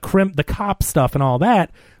the cop stuff and all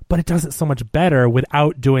that. But it does it so much better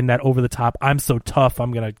without doing that over the top. I'm so tough,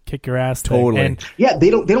 I'm gonna kick your ass. Totally. And they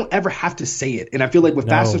don't ever have to say it. And I feel like with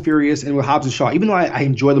Fast and Furious and with Hobbs and Shaw, even though I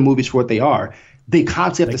enjoy the movies for what they are, they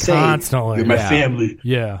constantly have to say, "You're my family."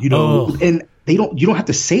 Yeah, and you don't have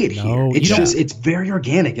to say it here. It's very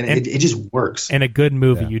organic and it just works. And a good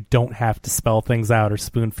movie, you don't have to spell things out or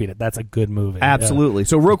spoon feed it. That's a good movie. Absolutely.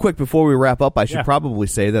 So real quick before we wrap up, I should probably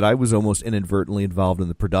say that I was almost inadvertently involved in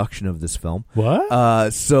the production of this film. What?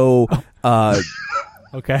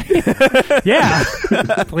 Okay. Yeah.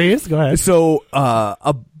 Please go ahead. So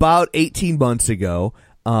about 18 months ago,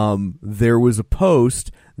 there was a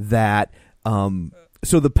post that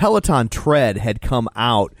so the Peloton tread had come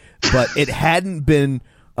out, but it hadn't been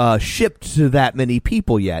shipped to that many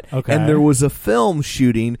people yet. Okay. And there was a film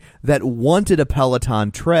shooting that wanted a Peloton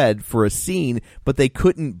tread for a scene, but they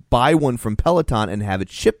couldn't buy one from Peloton and have it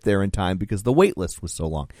shipped there in time because the wait list was so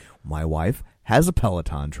long. My wife has a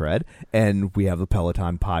Peloton tread, and we have the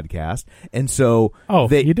Peloton podcast. And so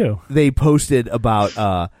you do. They posted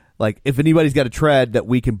about if anybody's got a tread that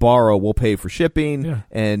we can borrow, we'll pay for shipping. Yeah.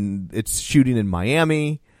 And it's shooting in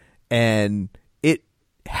Miami, and it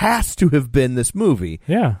has to have been this movie.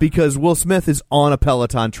 Yeah. Because Will Smith is on a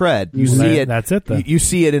Peloton tread. You see it. That's it, then. You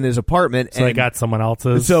see it in his apartment. So they got someone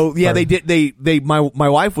else's. So, yeah, they did. My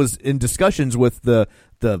wife was in discussions with the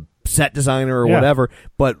set designer or whatever,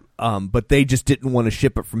 but they just didn't want to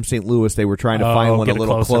ship it from St. Louis. They were trying to find one a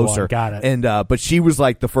little closer. Got it. And but she was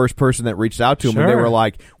like the first person that reached out to him, and they were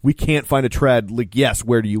like, "We can't find a tread. Like, yes,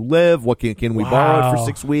 where do you live? What can we borrow it for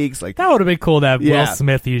 6 weeks?" Like, that would have been cool to have Will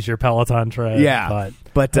Smith use your Peloton tread. Yeah,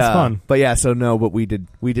 but that's fun. But yeah, so no, but we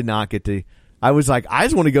did not get to. I was like, I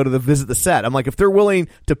just want to go to visit the set. I'm like, if they're willing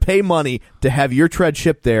to pay money to have your tread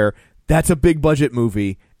shipped there, that's a big budget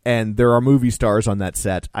movie. And there are movie stars on that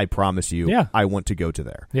set. I promise you. Yeah. I want to go to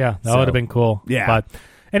there. Yeah, that would have been cool. Yeah. But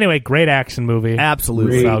anyway, great action movie.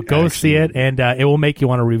 Absolutely. So go see it, and it will make you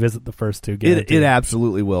want to revisit the first two. It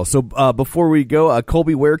absolutely will. So before we go,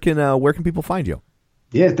 Kolby, where can people find you?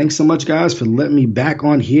 Yeah, thanks so much, guys, for letting me back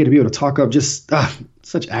on here to be able to talk up just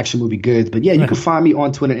such action movie goods. But yeah, you can find me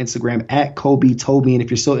on Twitter and Instagram at Kolby Toby. And if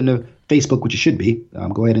you're still into Facebook, which you should be,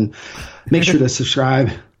 go ahead and make sure to subscribe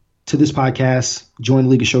to this podcast, join the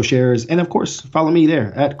League of Show Sharers, and of course, follow me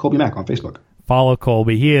there at Kolby Mac on Facebook. Follow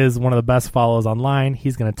Kolby. He is one of the best follows online.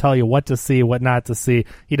 He's going to tell you what to see, what not to see.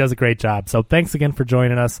 He does a great job. So thanks again for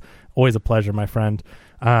joining us. Always a pleasure, my friend.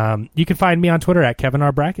 You can find me on Twitter at Kevin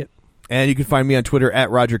R. Brackett. And you can find me on Twitter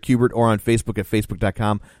at Roger Kubert or on Facebook at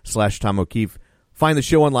facebook.com/Tom O'Keefe. Find the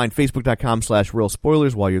show online, facebook.com/Real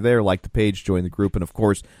Spoilers. While you're there, like the page, join the group, and of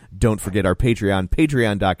course, don't forget our Patreon,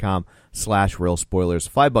 patreon.com/Real Spoilers.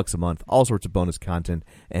 $5 a month, all sorts of bonus content,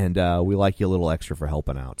 and we like you a little extra for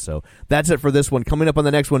helping out. So that's it for this one. Coming up on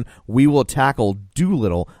the next one, we will tackle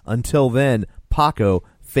Doolittle. Until then, Paco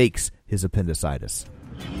fakes his appendicitis.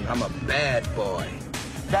 I'm a bad boy.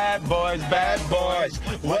 Bad boys,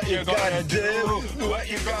 what you gonna do?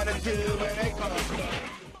 What you gonna do when they come?